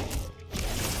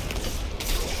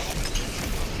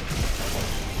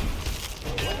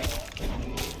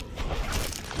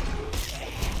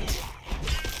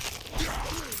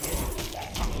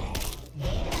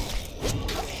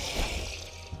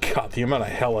 God, the amount of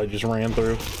hell I just ran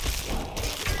through.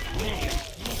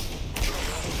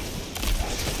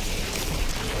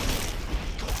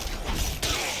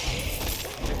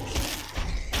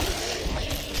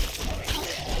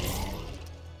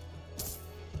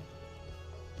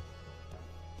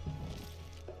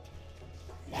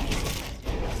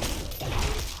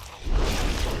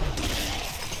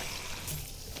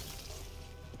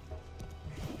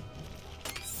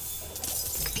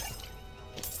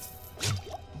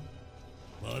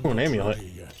 Oh, an amulet.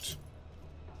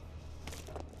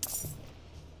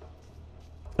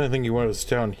 I think you want us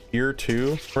down here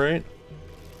too, right?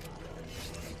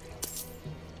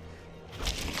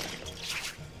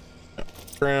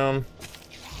 Ground.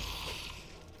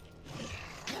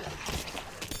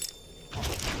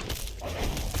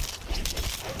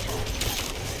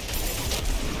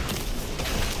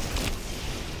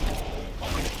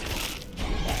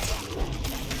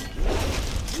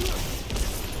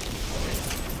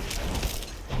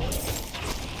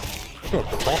 Oh, a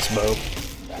crossbow.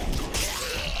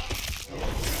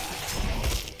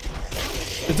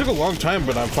 It took a long time,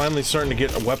 but I'm finally starting to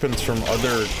get weapons from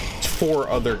 4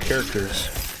 other characters.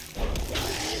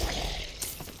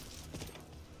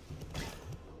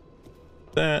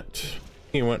 That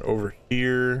he went over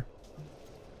here.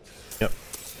 Yep,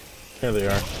 there they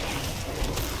are.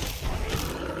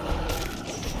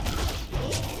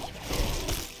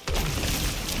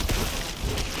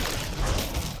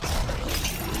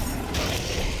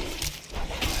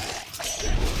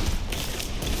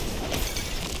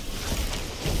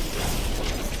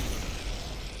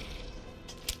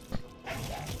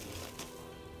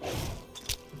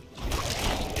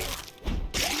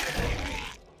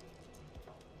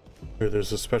 Here,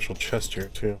 there's a special chest here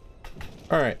too.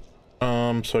 All right.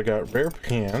 So I got rare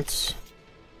pants.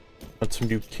 Got some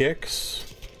new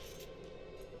kicks.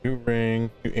 New ring.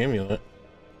 New amulet.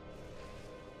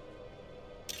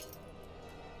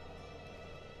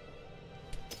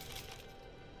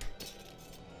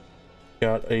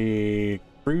 Got a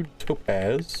crude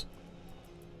topaz.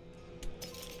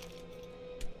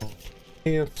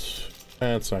 Pants.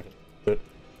 That's not good.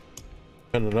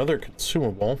 And another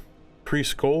consumable.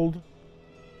 Increased gold.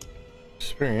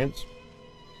 Experience.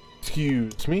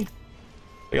 Excuse me.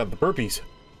 I got the burpees.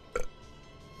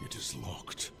 It is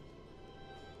locked.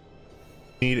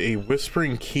 Need a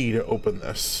whispering key to open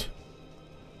this.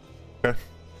 Okay.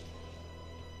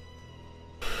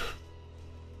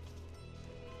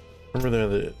 Remember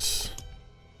that it is.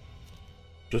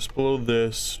 Just below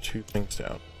this, 2 things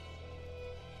down.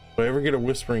 If I ever get a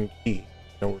whispering key,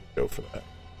 I know where to go for that.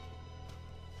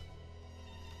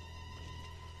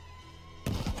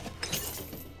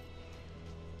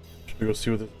 Should we go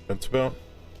see what this event's about?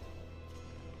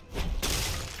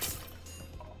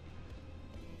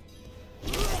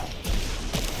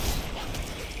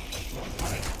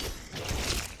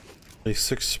 Lay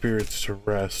 6 spirits to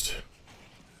rest.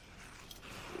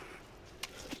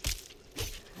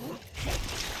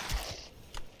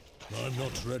 I'm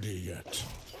not ready yet.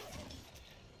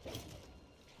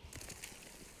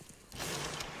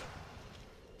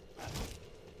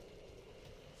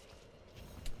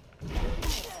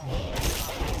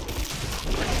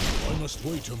 I must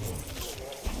wait a moment.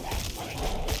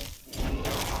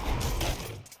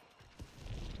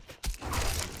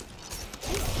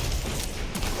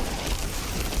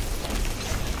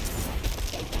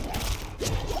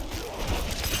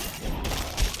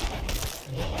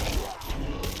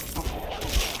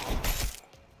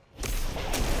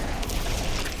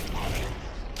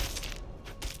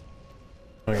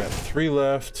 I got 3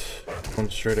 left. 1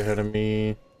 straight ahead of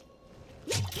me.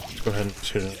 Let's go ahead and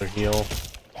just get another heal.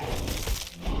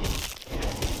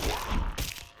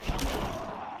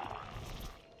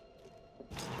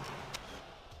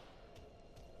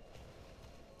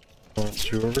 Let's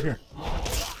do over here.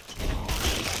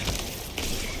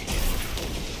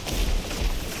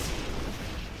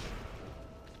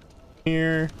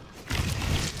 Here.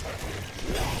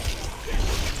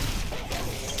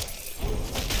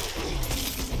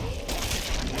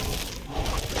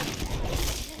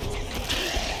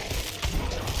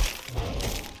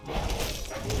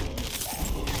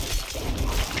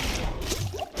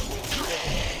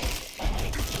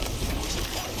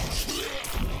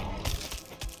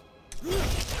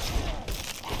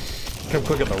 I'm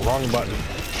clicking the wrong button.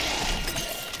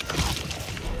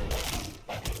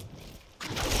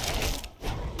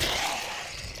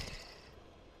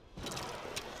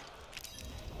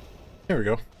 There we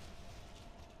go.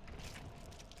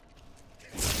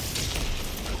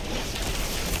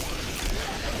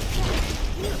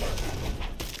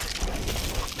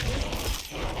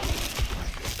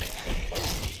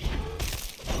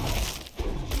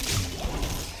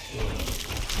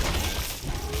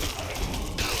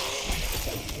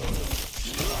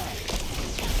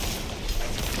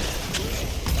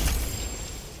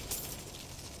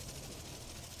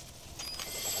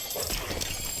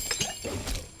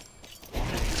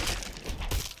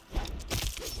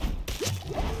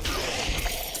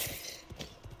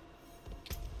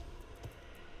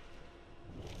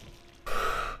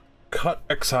 Cut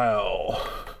Exile.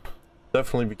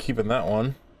 Definitely be keeping that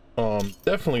one.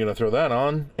 Definitely gonna throw that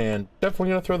on, and definitely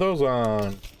gonna throw those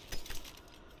on.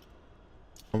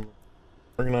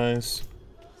 Organize.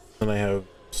 Then I have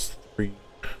 3.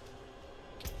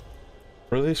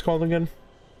 What are these called again?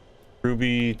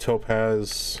 Ruby,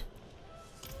 Topaz.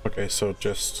 Okay, so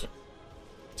just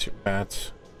 2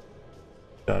 mats.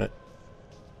 Got it.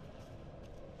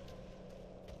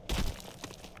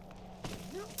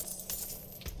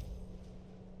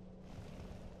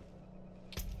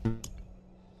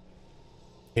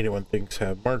 Hate it when things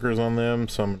have markers on them,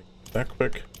 so I'm gonna do that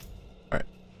quick. Alright.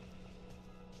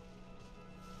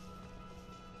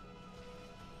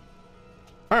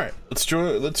 Alright,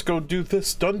 let's go do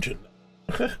this dungeon.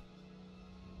 And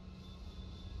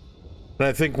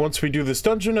I think once we do this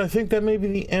dungeon, I think that may be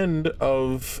the end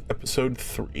of episode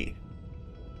 3.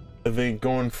 I think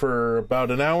going for about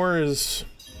an hour is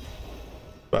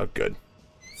about good.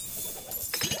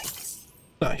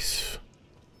 Nice.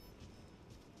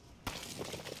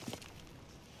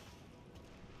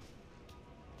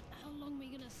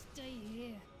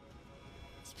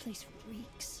 Place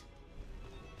reeks.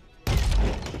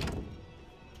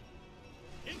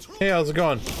 Hey, how's it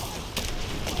going?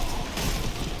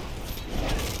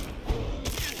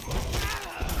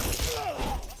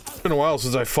 It's been a while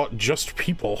since I fought just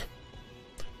people.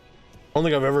 I don't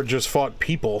think I've ever just fought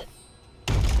people.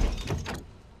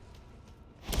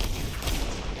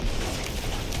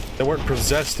 They weren't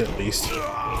possessed, at least.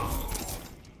 I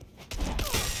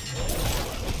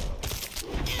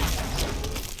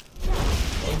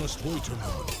must wait a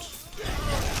moment.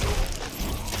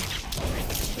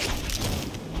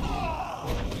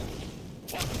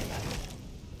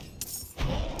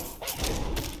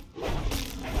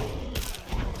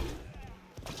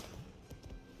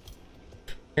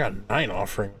 I got 9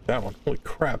 offering with that one. Holy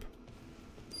crap.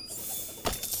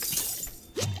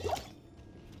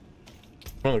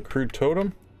 Another crude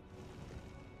totem.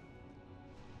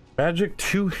 Magic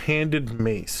two-handed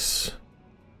mace.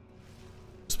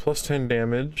 It's plus 10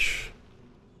 damage.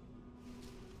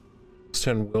 Plus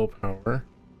 10 willpower.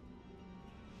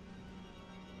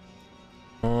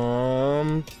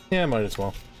 Yeah, might as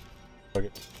well. Fuck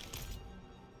it.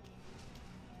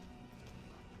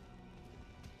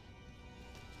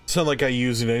 Sound like I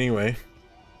use it anyway.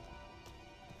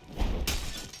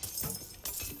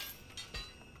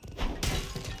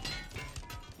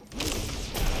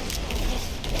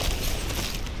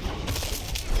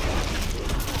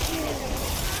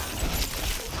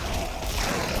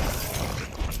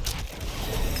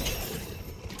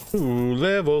 Ooh,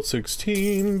 level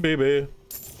 16, baby.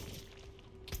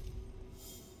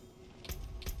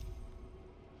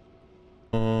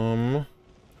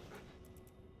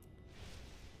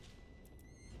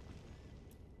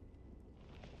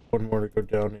 One more to go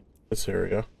down in this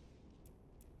area.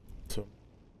 So,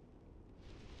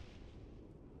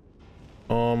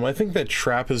 I think that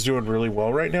trap is doing really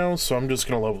well right now, so I'm just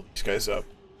gonna level these guys up.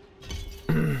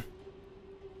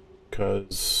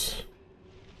 Because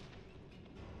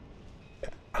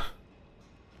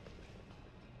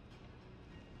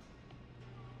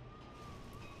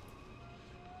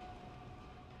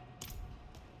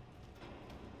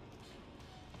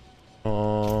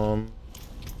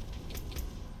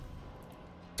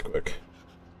quick.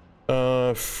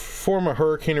 Form a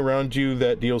hurricane around you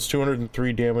that deals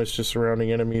 203 damage to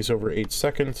surrounding enemies over 8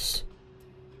 seconds.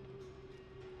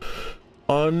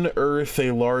 Unearth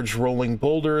a large rolling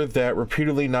boulder that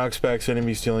repeatedly knocks back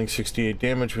enemies, dealing 68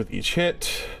 damage with each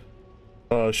hit.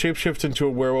 Shapeshift into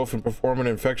a werewolf and perform an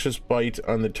infectious bite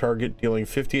on the target, dealing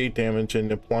 58 damage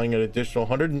and applying an additional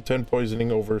 110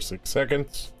 poisoning over 6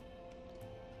 seconds.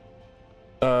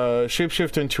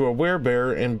 Shapeshift into a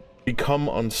werebear and become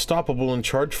unstoppable and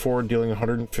charge forward, dealing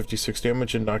 156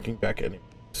 damage and knocking back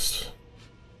enemies.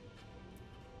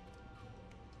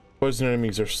 Poison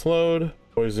enemies are slowed.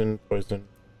 Poison.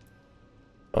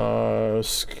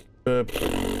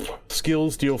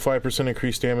 Skills deal 5%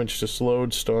 increased damage to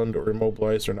slowed, stunned, or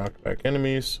immobilized or knocked back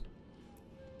enemies.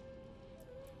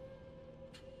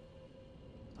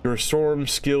 Your storm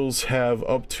skills have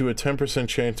up to a 10%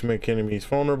 chance to make enemies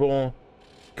vulnerable.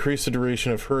 Increase the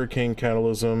duration of hurricane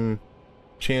catalysm.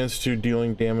 Chance to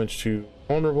dealing damage to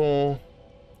vulnerable.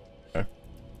 Okay.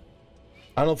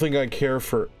 I don't think I care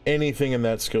for anything in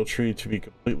that skill tree, to be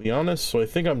completely honest, so I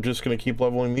think I'm just going to keep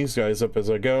leveling these guys up as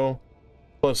I go.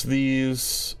 Plus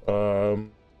these.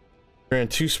 Grant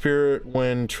 2 spirit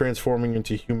when transforming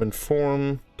into human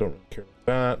form. Don't really care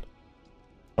about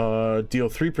that. Deal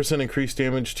 3% increased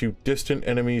damage to distant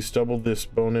enemies. Double this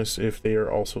bonus if they are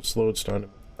also slowed, stunned,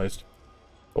 and immobilized.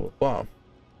 Blah blah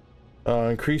blah.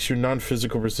 Increase your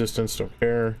non-physical resistance. Don't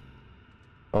care.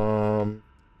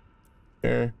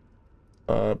 Okay.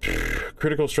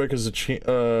 Critical strike is a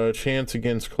chance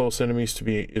against close enemies to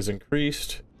be is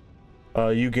increased.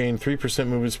 You gain 3%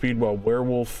 movement speed while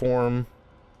werewolf form.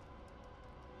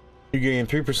 You gain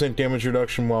 3% damage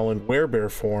reduction while in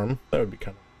werebear form. That would be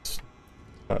kind of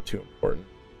not too important.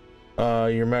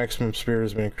 Your maximum spirit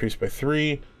has been increased by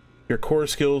 3. Your core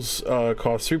skills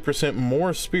cost 3%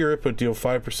 more spirit, but deal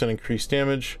 5% increased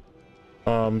damage.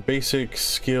 Basic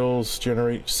skills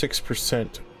generate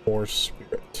 6% more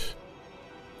spirit.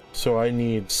 So I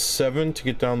need 7 to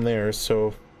get down there,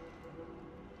 so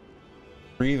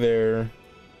 3 there,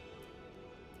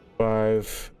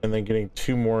 5, and then getting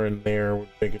 2 more in there would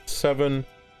make it 7.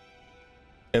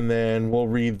 And then we'll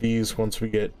read these once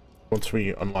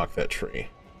we unlock that tree.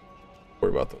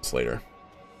 Worry about those later.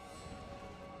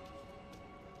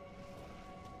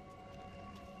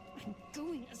 I'm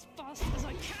going as fast as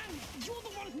I can. You're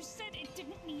the one who said it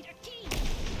didn't need a key.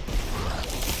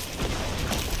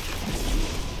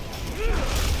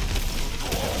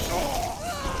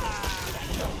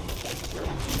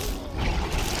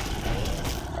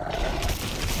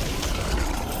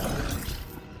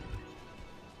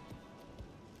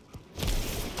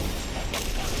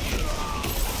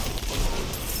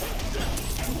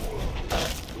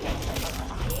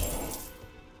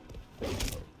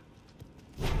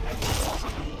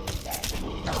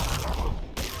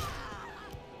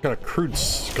 Got a crude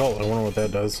skull. I wonder what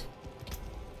that does.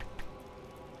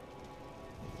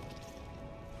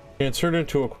 Insert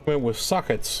into equipment with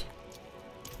sockets.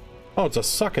 Oh, it's a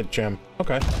socket gem.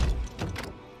 Okay.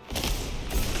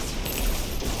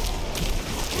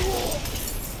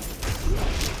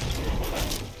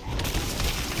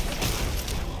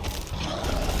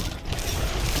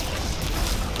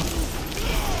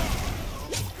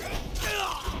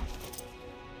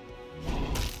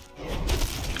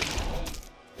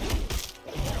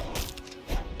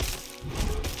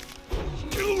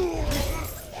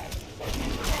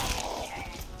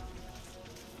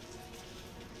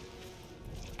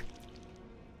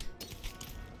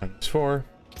 -4.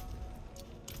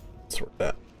 Sort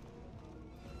that.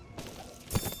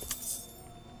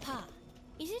 Pa,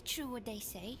 is it true what they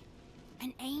say?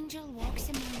 An angel walks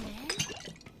among men?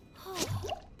 Oh.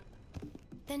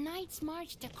 The knights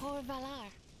march to Cor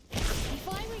Valar. If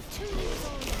I were 2 years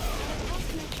older, I'd have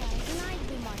my tribe and I'd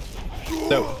be marching.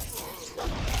 No.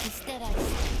 Instead, a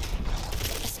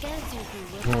skeleton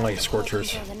crew will Like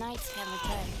scorchers. until the knights can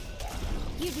return.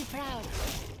 You'd be proud.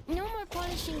 No more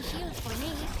polishing shields for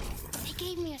me. They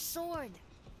gave me a sword,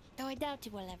 though I doubt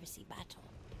you will ever see battle.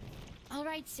 All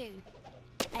right, soon,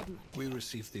 Edmund. We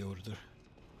received the order.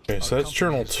 Okay, so that's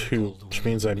journal 2, which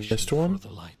means I missed one. The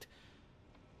light.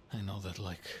 I know that,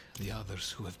 like the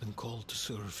others who have been called to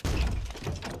serve,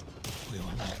 we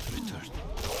will not return.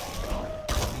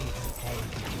 We have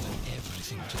already given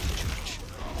everything to the church.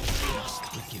 Must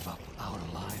we give up our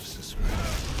lives as well?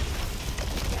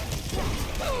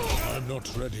 I'm not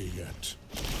ready yet.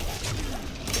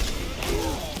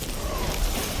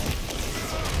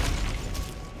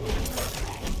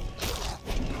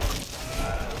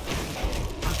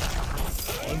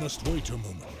 I must wait a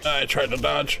moment. I tried to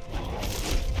dodge.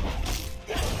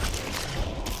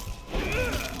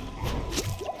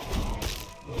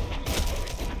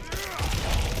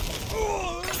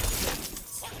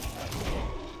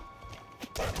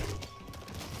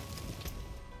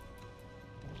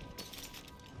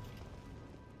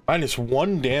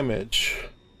 -1 damage.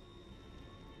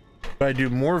 If I do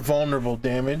more vulnerable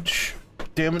damage,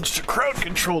 damage to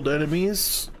crowd-controlled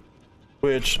enemies,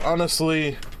 which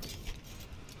honestly,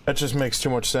 that just makes too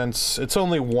much sense. It's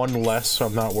only 1 less, so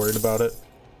I'm not worried about it.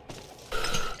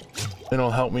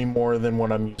 It'll help me more than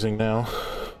what I'm using now.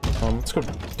 Let's go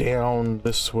down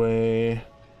this way.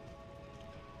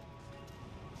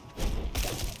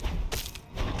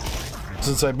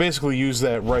 Since I basically use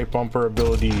that right bumper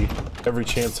ability every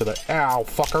chance that I— ow,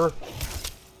 fucker!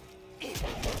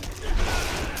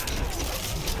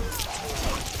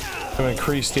 To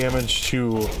increase damage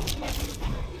to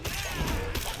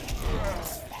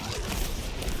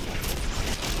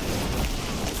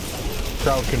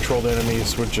crowd-controlled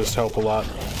enemies would just help a lot.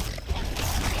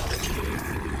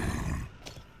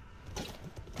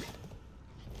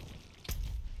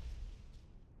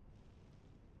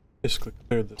 Basically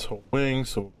cleared this whole wing,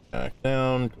 so we'll back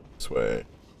down, go this way.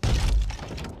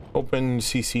 Open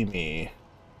CC me.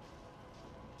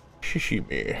 Shishi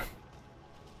me.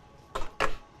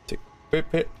 Take a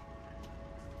bit.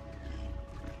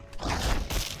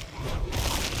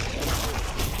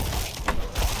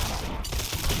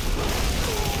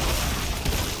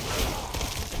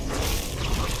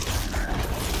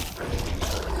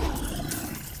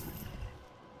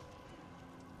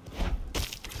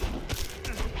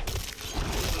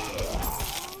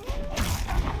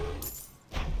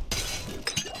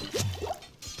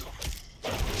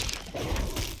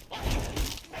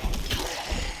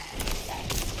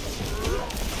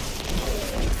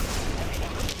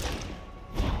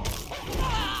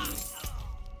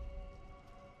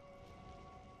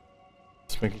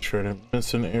 Making sure I didn't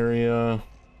miss an area.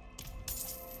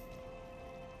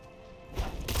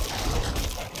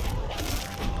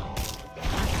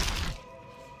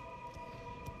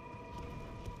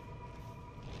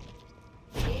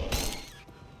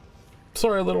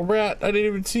 Sorry, little rat. I didn't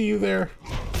even see you there.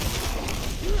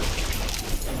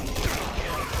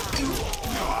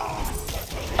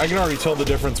 I can already tell the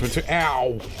difference between—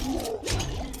 ow!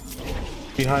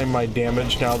 Behind my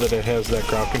damage now that it has that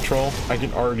crowd control. I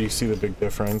can already see the big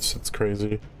difference. It's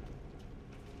crazy.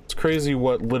 It's crazy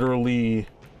what literally,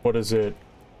 what is it,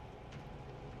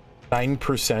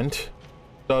 9%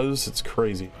 does. It's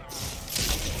crazy.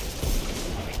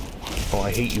 Oh,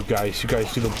 I hate you guys. You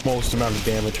guys do the most amount of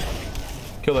damage.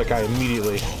 Kill that guy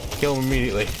immediately. Kill him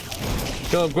immediately.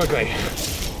 Kill him quickly.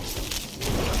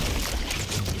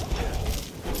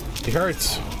 He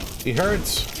hurts. He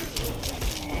hurts.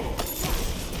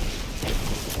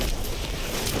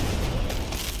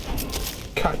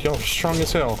 God, y'all are strong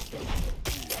as hell.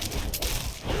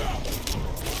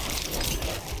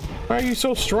 Why are you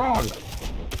so strong?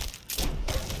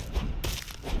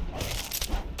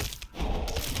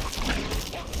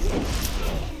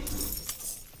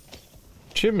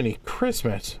 Jiminy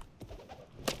Christmas.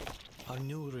 Our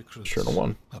new recruits Sure to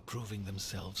one. are proving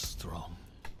themselves strong.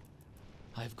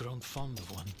 I've grown fond of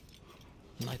one,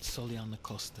 Knight Soliana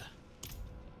Costa.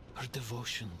 Her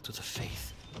devotion to the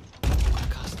faith can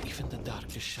cast even the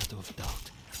darkest shadow of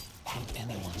doubt in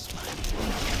anyone's mind.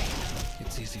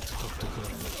 It's easy to talk to her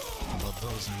about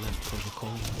those left for the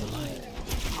calling of the light.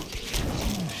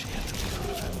 She had to leave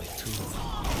her family too,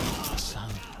 a son.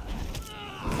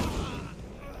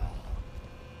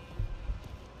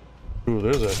 Ooh,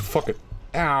 there's a fucking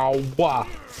ow! Wah.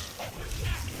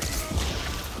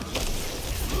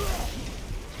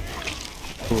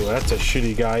 Ooh, that's a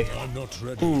shitty guy. I'm not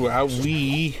ready. Ooh,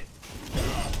 owie.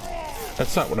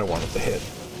 That's not what I wanted to hit.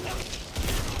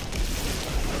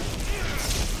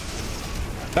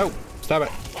 No, stop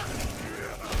it.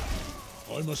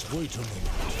 I must wait a moment.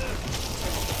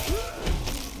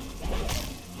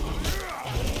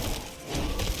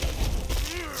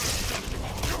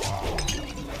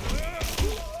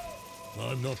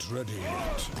 I'm not ready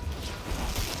yet.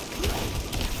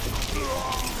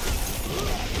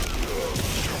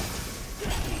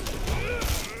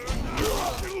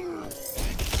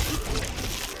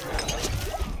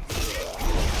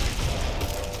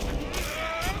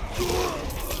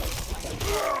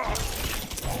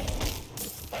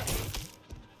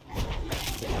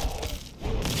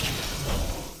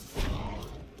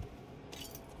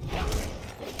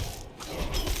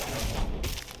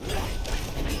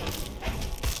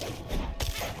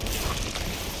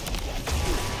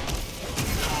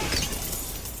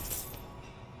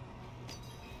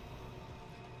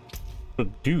 A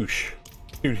douche.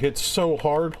 Dude hits so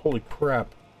hard. Holy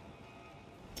crap.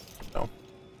 No.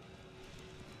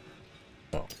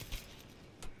 No.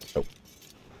 Nope.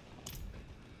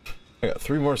 I got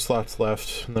 3 more slots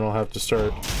left, and then I'll have to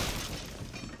start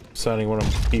deciding what I'm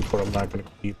gonna keep, what I'm not gonna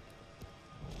keep.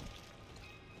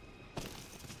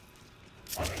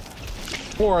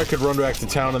 Or I could run back to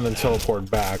town and then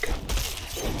teleport back.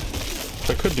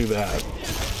 I could do that.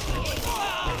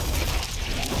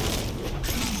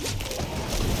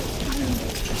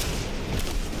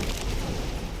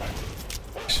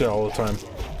 Shit all the time.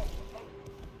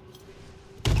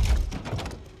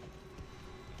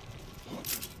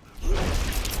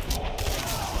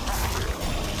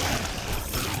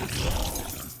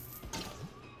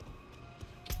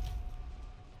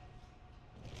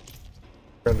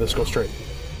 Grab this, go straight.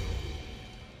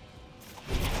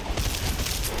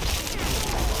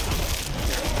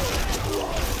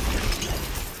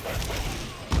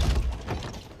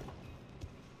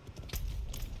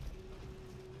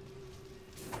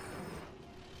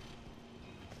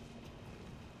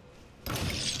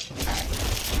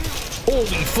 Holy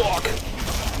fuck!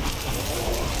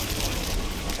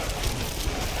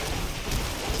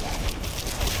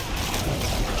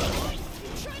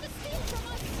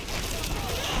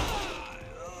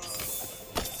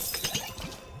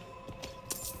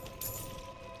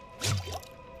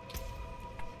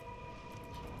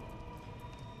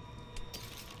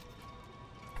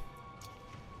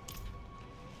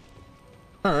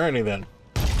 Alrighty then.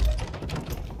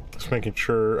 Just making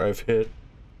sure I've hit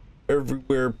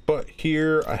everywhere but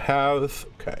here. I have.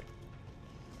 Okay.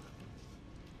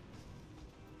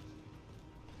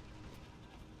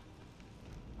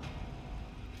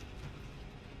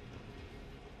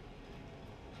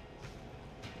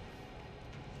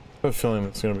 I have a feeling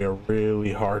it's going to be a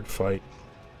really hard fight.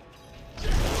 No.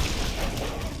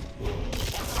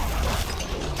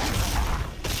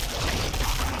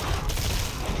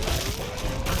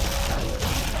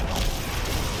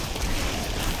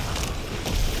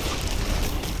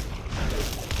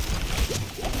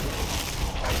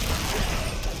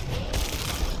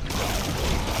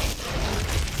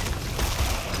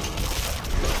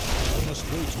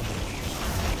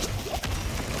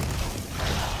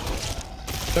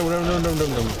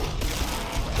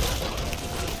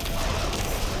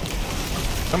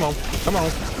 Come on, come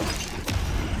on.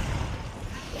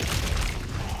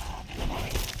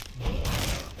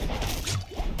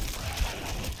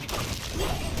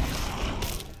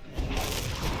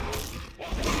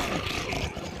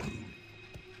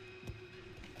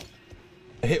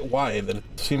 I hit Y, but it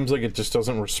seems like it just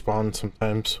doesn't respond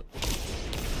sometimes.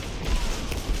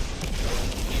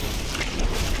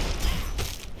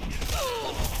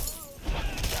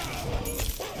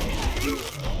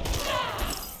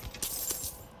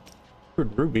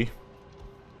 Ruby.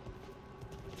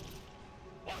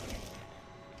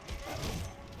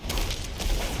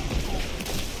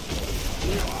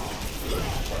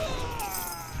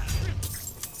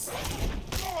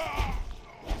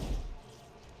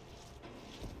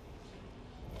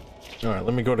 Alright,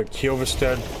 let me go to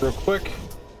Kiovistad real quick.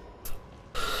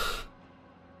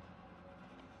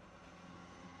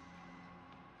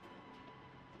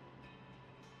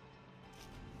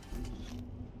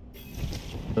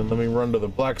 And let me run to the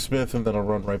blacksmith, and then I'll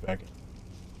run right back in.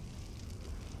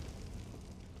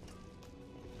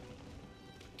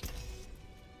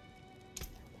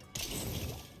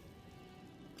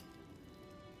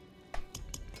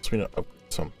 It's me to upgrade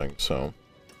something, so.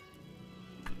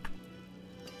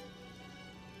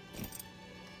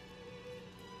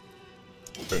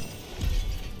 Great.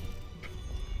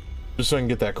 Just so I can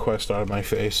get that quest out of my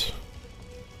face.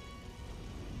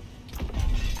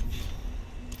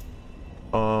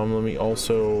 Let me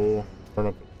also run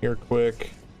up here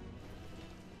quick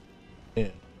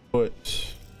and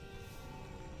put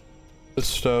this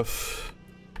stuff.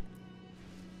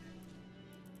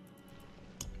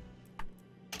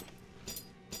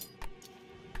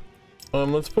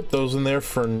 Let's put those in there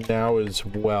for now as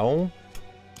well.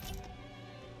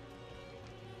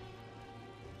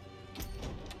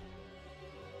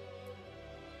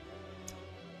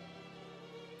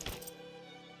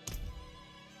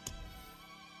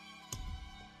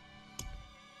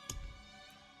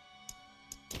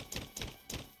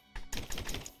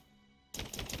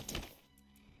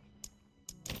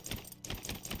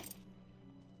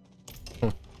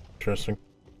 Interesting.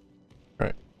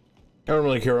 Alright. I don't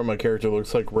really care what my character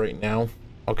looks like right now.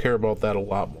 I'll care about that a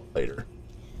lot more later.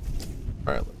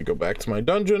 Alright, let me go back to my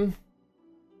dungeon.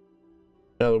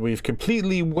 Now that we've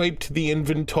completely wiped the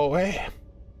inventory.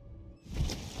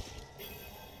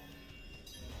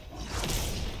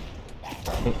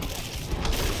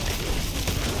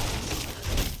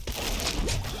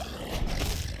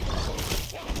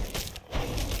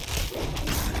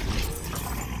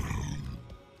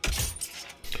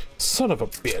 Son of a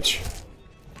bitch.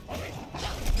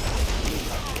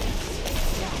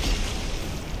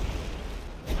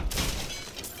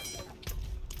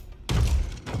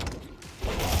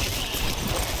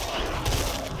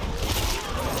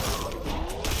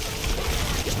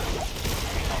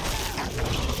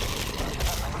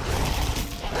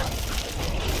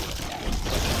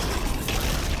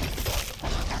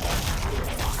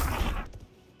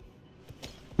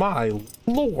 My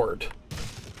lord.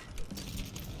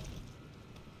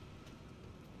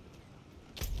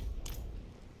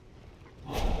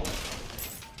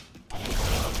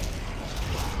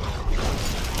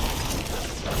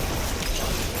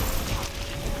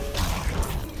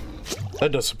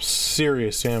 That does some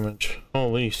serious damage.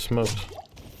 Holy smokes.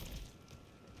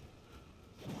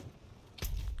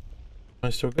 Am I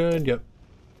still good? Yep.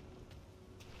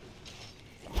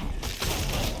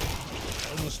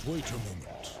 I must wait a moment.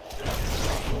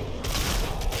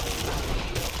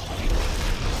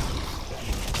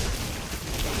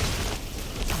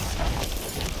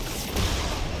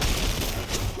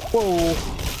 Whoa.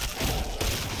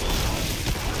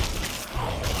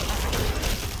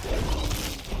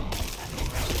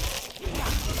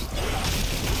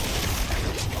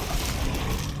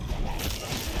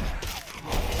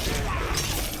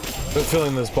 I have a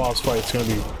feeling this boss fight's gonna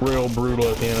be real brutal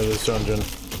at the end of this dungeon.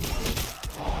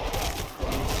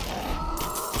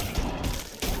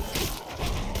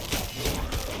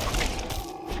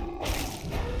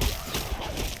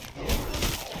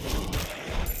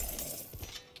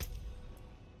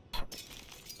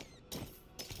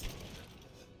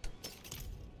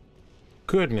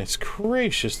 Goodness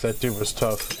gracious, that dude was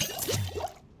tough.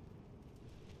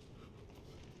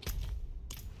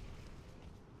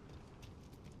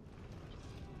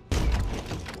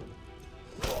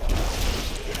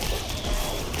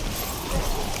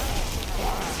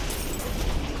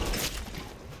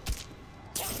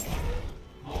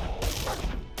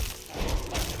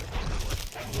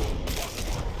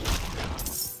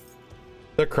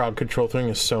 That crowd control thing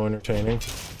is so entertaining.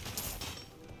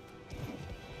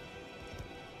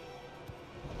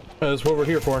 That's what we're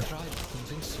here for. Told her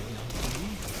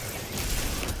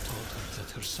that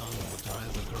her son would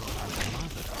rather grow up with her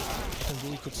mother, and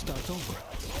we could start over,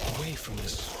 away from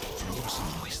this frozen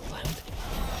wasteland.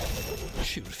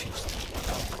 She refused.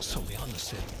 So Liana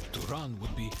said to run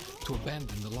would be to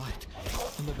abandon the light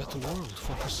and a better world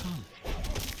for her son.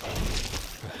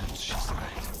 Perhaps she's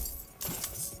right.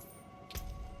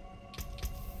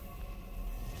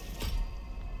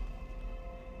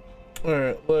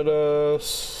 Alright, let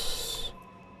us...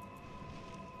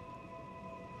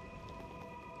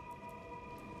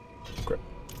 Great.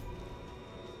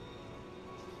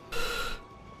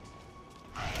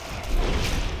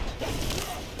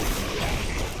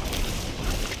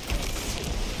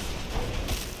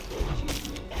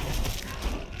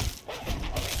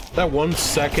 That 1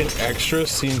 second extra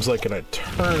seems like an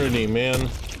eternity, man.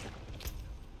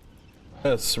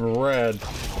 That's rad.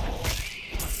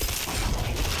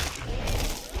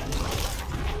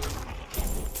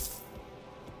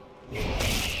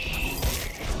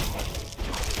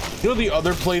 You know, the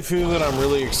other playthrough that I'm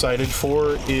really excited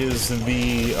for is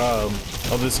the,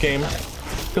 of this game.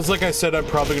 Because like I said, I'm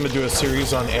probably going to do a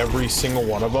series on every single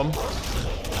one of them.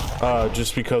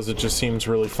 Just because it just seems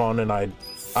really fun, and I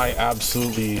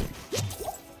absolutely...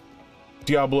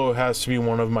 Diablo has to be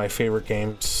one of my favorite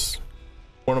games.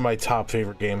 One of my top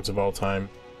favorite games of all time.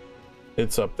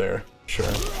 It's up there, sure.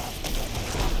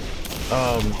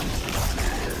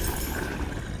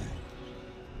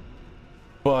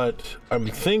 But I'm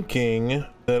thinking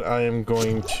that I am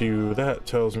going to... That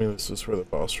tells me this is where the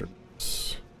boss room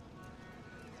is.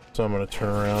 So I'm going to turn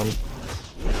around.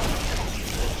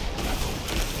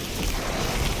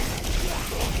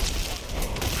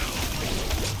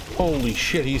 Holy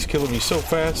shit, he's killing me so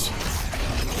fast.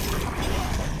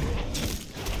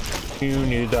 You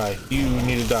need to die. You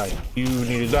need to die. You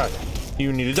need to die.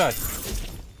 You need to die.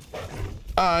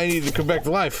 I need to come back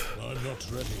to life. I'm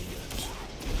not ready yet.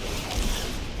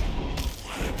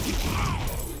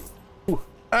 Ooh.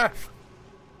 Ah!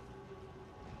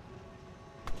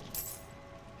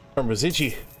 Arm was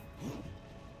itchy.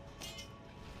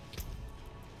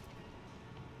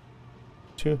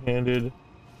 Two-handed.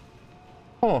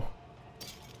 Oh.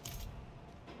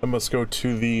 I must go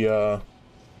to the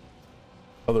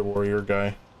other warrior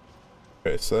guy.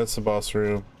 Okay, so that's the boss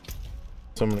room.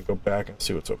 So I'm gonna go back and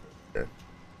see what's over here.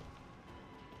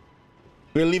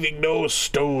 We're leaving no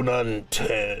stone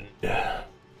unturned. A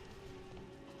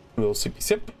little sippy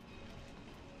sip.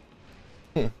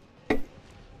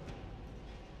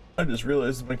 I just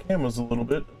realized my camera's a little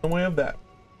bit in the way of that.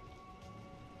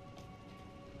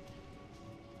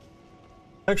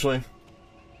 Actually, I'm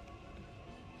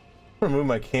gonna move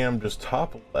my cam just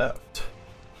top left.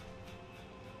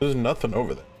 There's nothing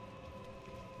over there.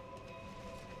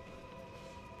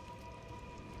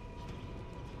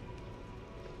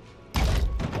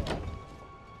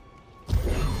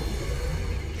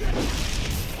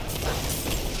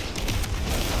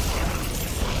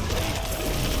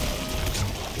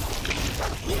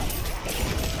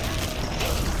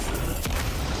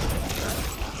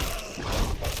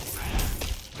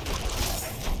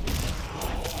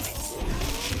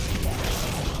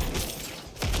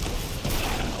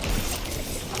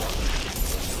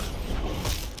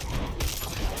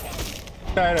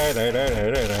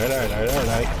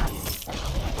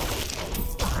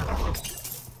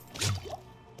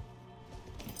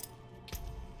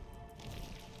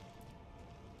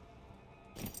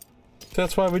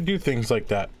 That's why we do things like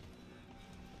that.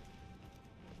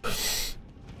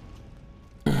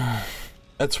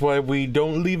 That's why we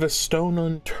don't leave a stone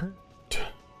unturned.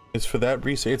 It's for that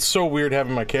reason. It's so weird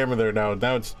having my camera there now.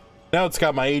 Now it's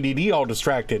got my ADD all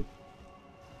distracted.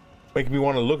 Making me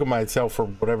want to look at myself for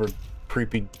whatever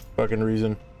creepy fucking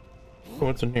reason. Oh,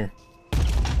 what's in here?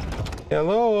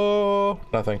 Hello?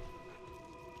 Nothing.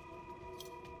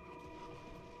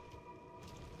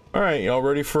 Alright, y'all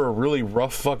ready for a really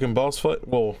rough fucking boss fight?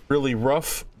 Well, really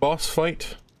rough boss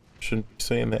fight? Shouldn't be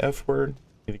saying the F word.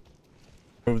 Need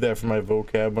to move that from my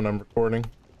vocab when I'm recording.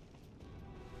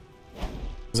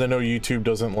 Because I know YouTube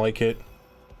doesn't like it.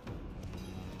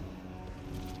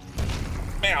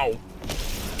 Ow!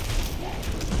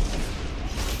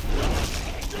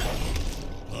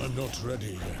 I'm not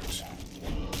ready yet.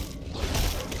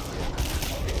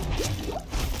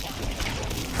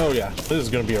 Oh yeah, this is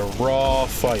gonna be a raw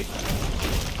fight.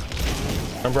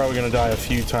 I'm probably gonna die a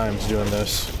few times doing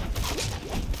this.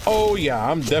 Oh yeah,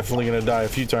 I'm definitely gonna die a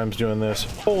few times doing this.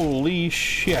 Holy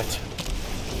shit.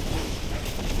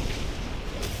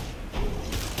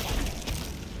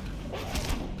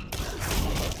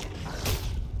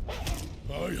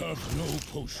 I have no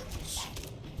potions.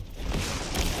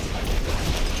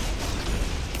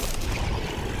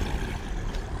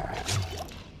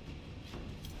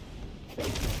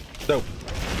 No.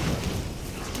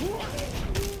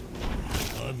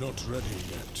 I'm not ready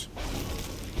yet.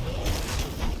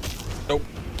 Nope.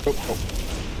 Nope. Nope.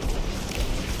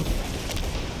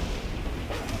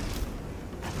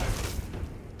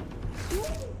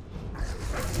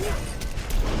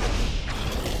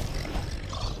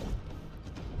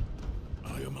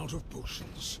 I am out of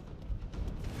potions.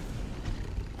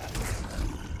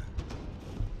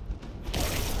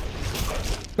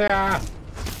 Ah.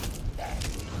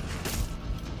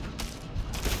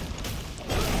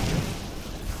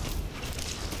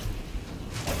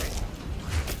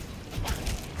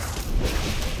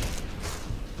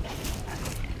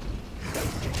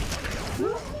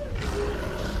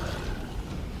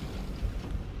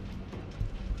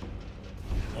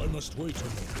 must wait a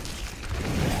moment.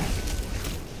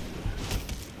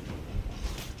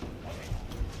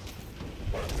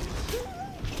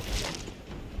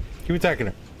 Keep attacking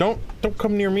her. Don't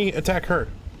come near me. Attack her.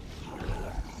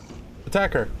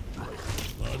 Attack her.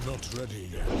 I'm not ready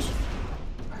yet.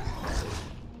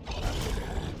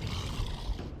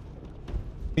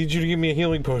 Need you to give me a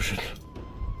healing potion.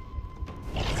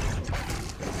 I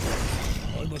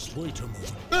must wait a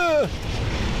moment.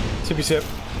 Sippy sip.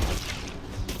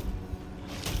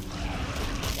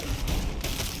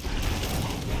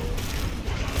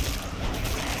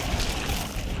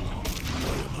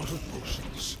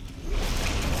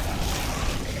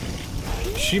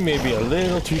 She may be a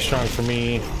little too strong for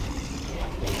me.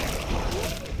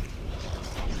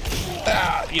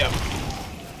 Ah, yep.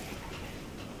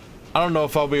 I don't know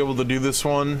if I'll be able to do this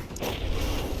one.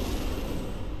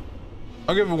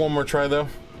 I'll give it one more try though.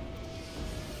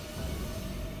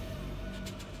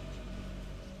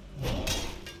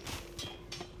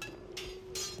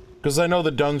 Because I know the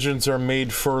dungeons are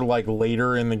made for like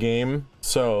later in the game,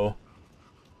 so...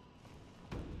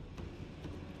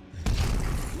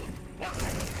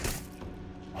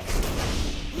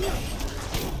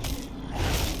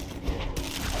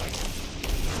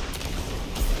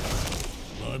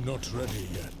 I'm not ready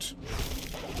yet.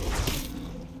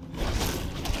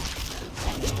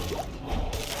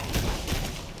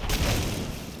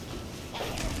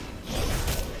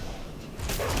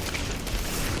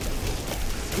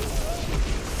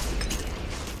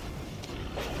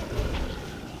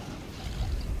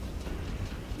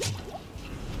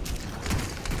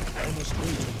 I must wait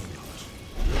a moment.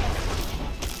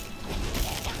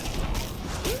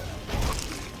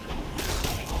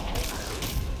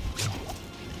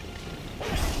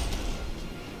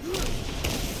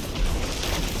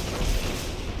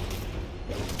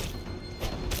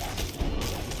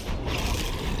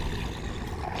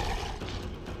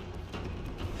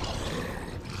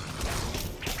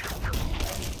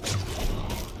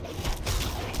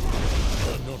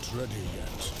 Ready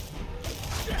yet.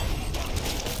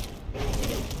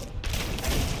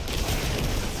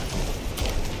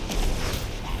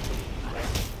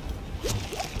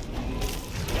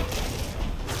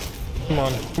 Come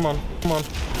on, come on, come on.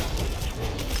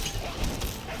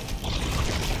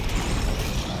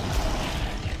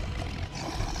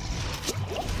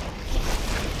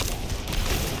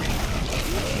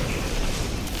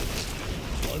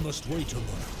 I must wait a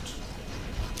moment.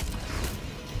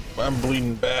 I'm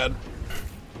bleeding bad.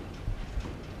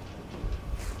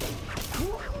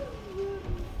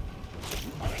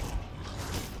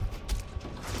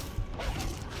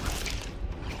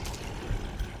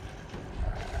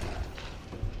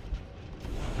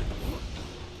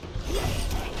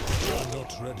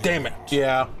 Damn it.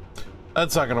 Yeah.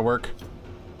 That's not gonna work.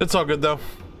 It's all good though.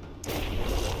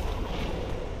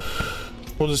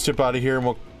 We'll just dip out of here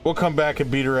and we'll come back and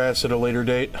beat her ass at a later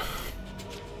date.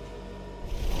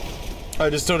 I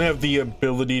just don't have the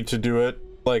ability to do it.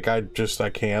 Like, I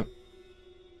can't.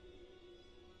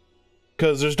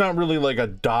 Because there's not really, like, a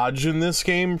dodge in this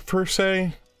game, per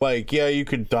se. Like, yeah, you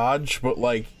could dodge, but,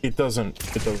 like, it doesn't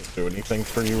do anything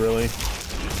for you, really.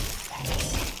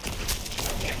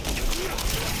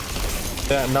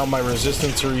 Yeah, now my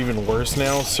resistance are even worse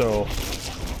now, so...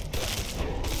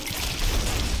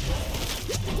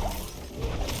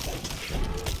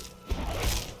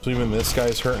 So even this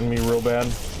guy's hurting me real bad.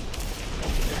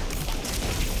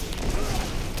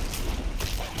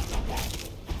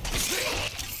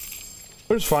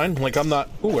 But it's fine, like I'm not...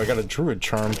 Ooh, I got a druid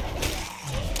charm.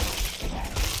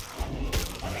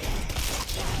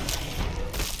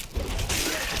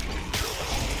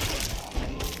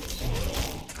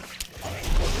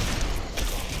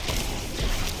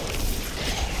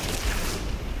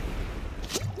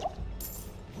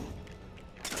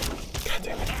 God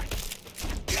damn it.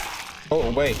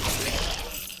 Oh, wait.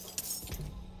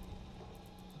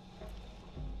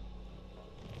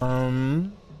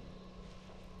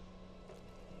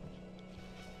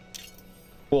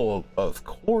 Well, of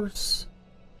course.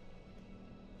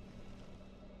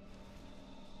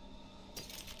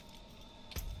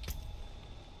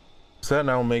 So that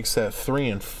now makes that 3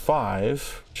 and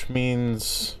 5, which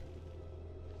means,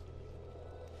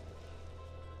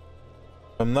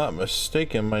 if I'm not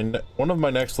mistaken, one of my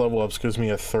next level ups gives me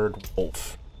a 3rd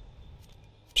wolf,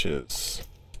 which is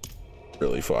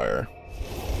really fire.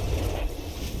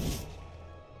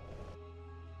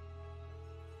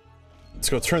 Let's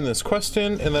go turn this quest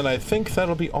in, and then I think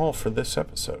that'll be all for this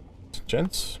episode.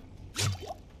 Gents?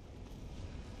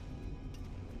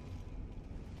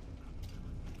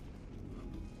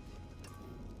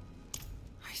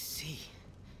 I see.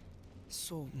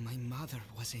 So my mother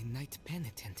was a knight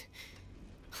penitent.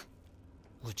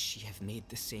 Would she have made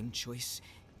the same choice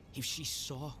if she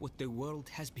saw what the world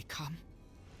has become?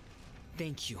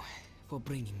 Thank you for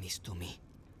bringing this to me.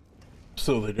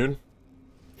 Absolutely, dude.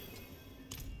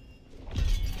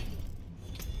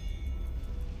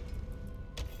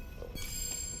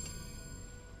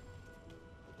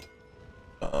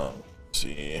 Let's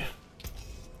see.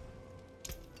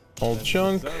 All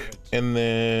junk, and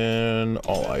then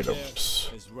all items.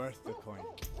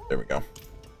 There we go.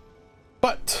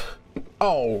 But,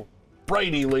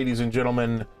 alrighty, ladies and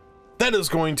gentlemen, that is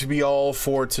going to be all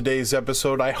for today's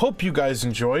episode. I hope you guys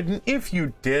enjoyed, and if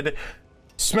you did,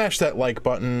 smash that like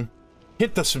button,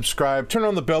 hit the subscribe, turn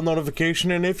on the bell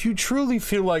notification, and if you truly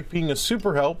feel like being a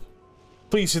super help,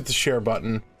 please hit the share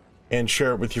button and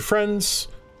share it with your friends.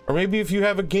 Or maybe if you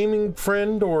have a gaming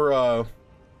friend, or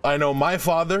I know my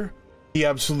father, he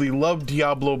absolutely loved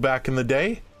Diablo back in the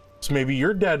day, so maybe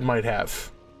your dad might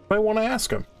have. Might want to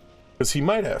ask him, because he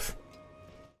might have.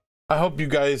 I hope you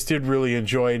guys did really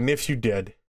enjoy, and if you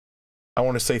did, I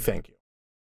want to say thank you.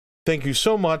 Thank you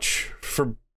so much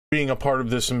for being a part of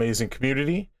this amazing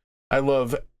community. I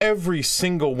love every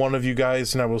single one of you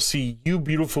guys, and I will see you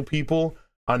beautiful people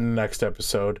on the next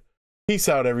episode. Peace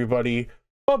out, everybody.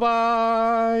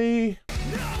 Bye-bye.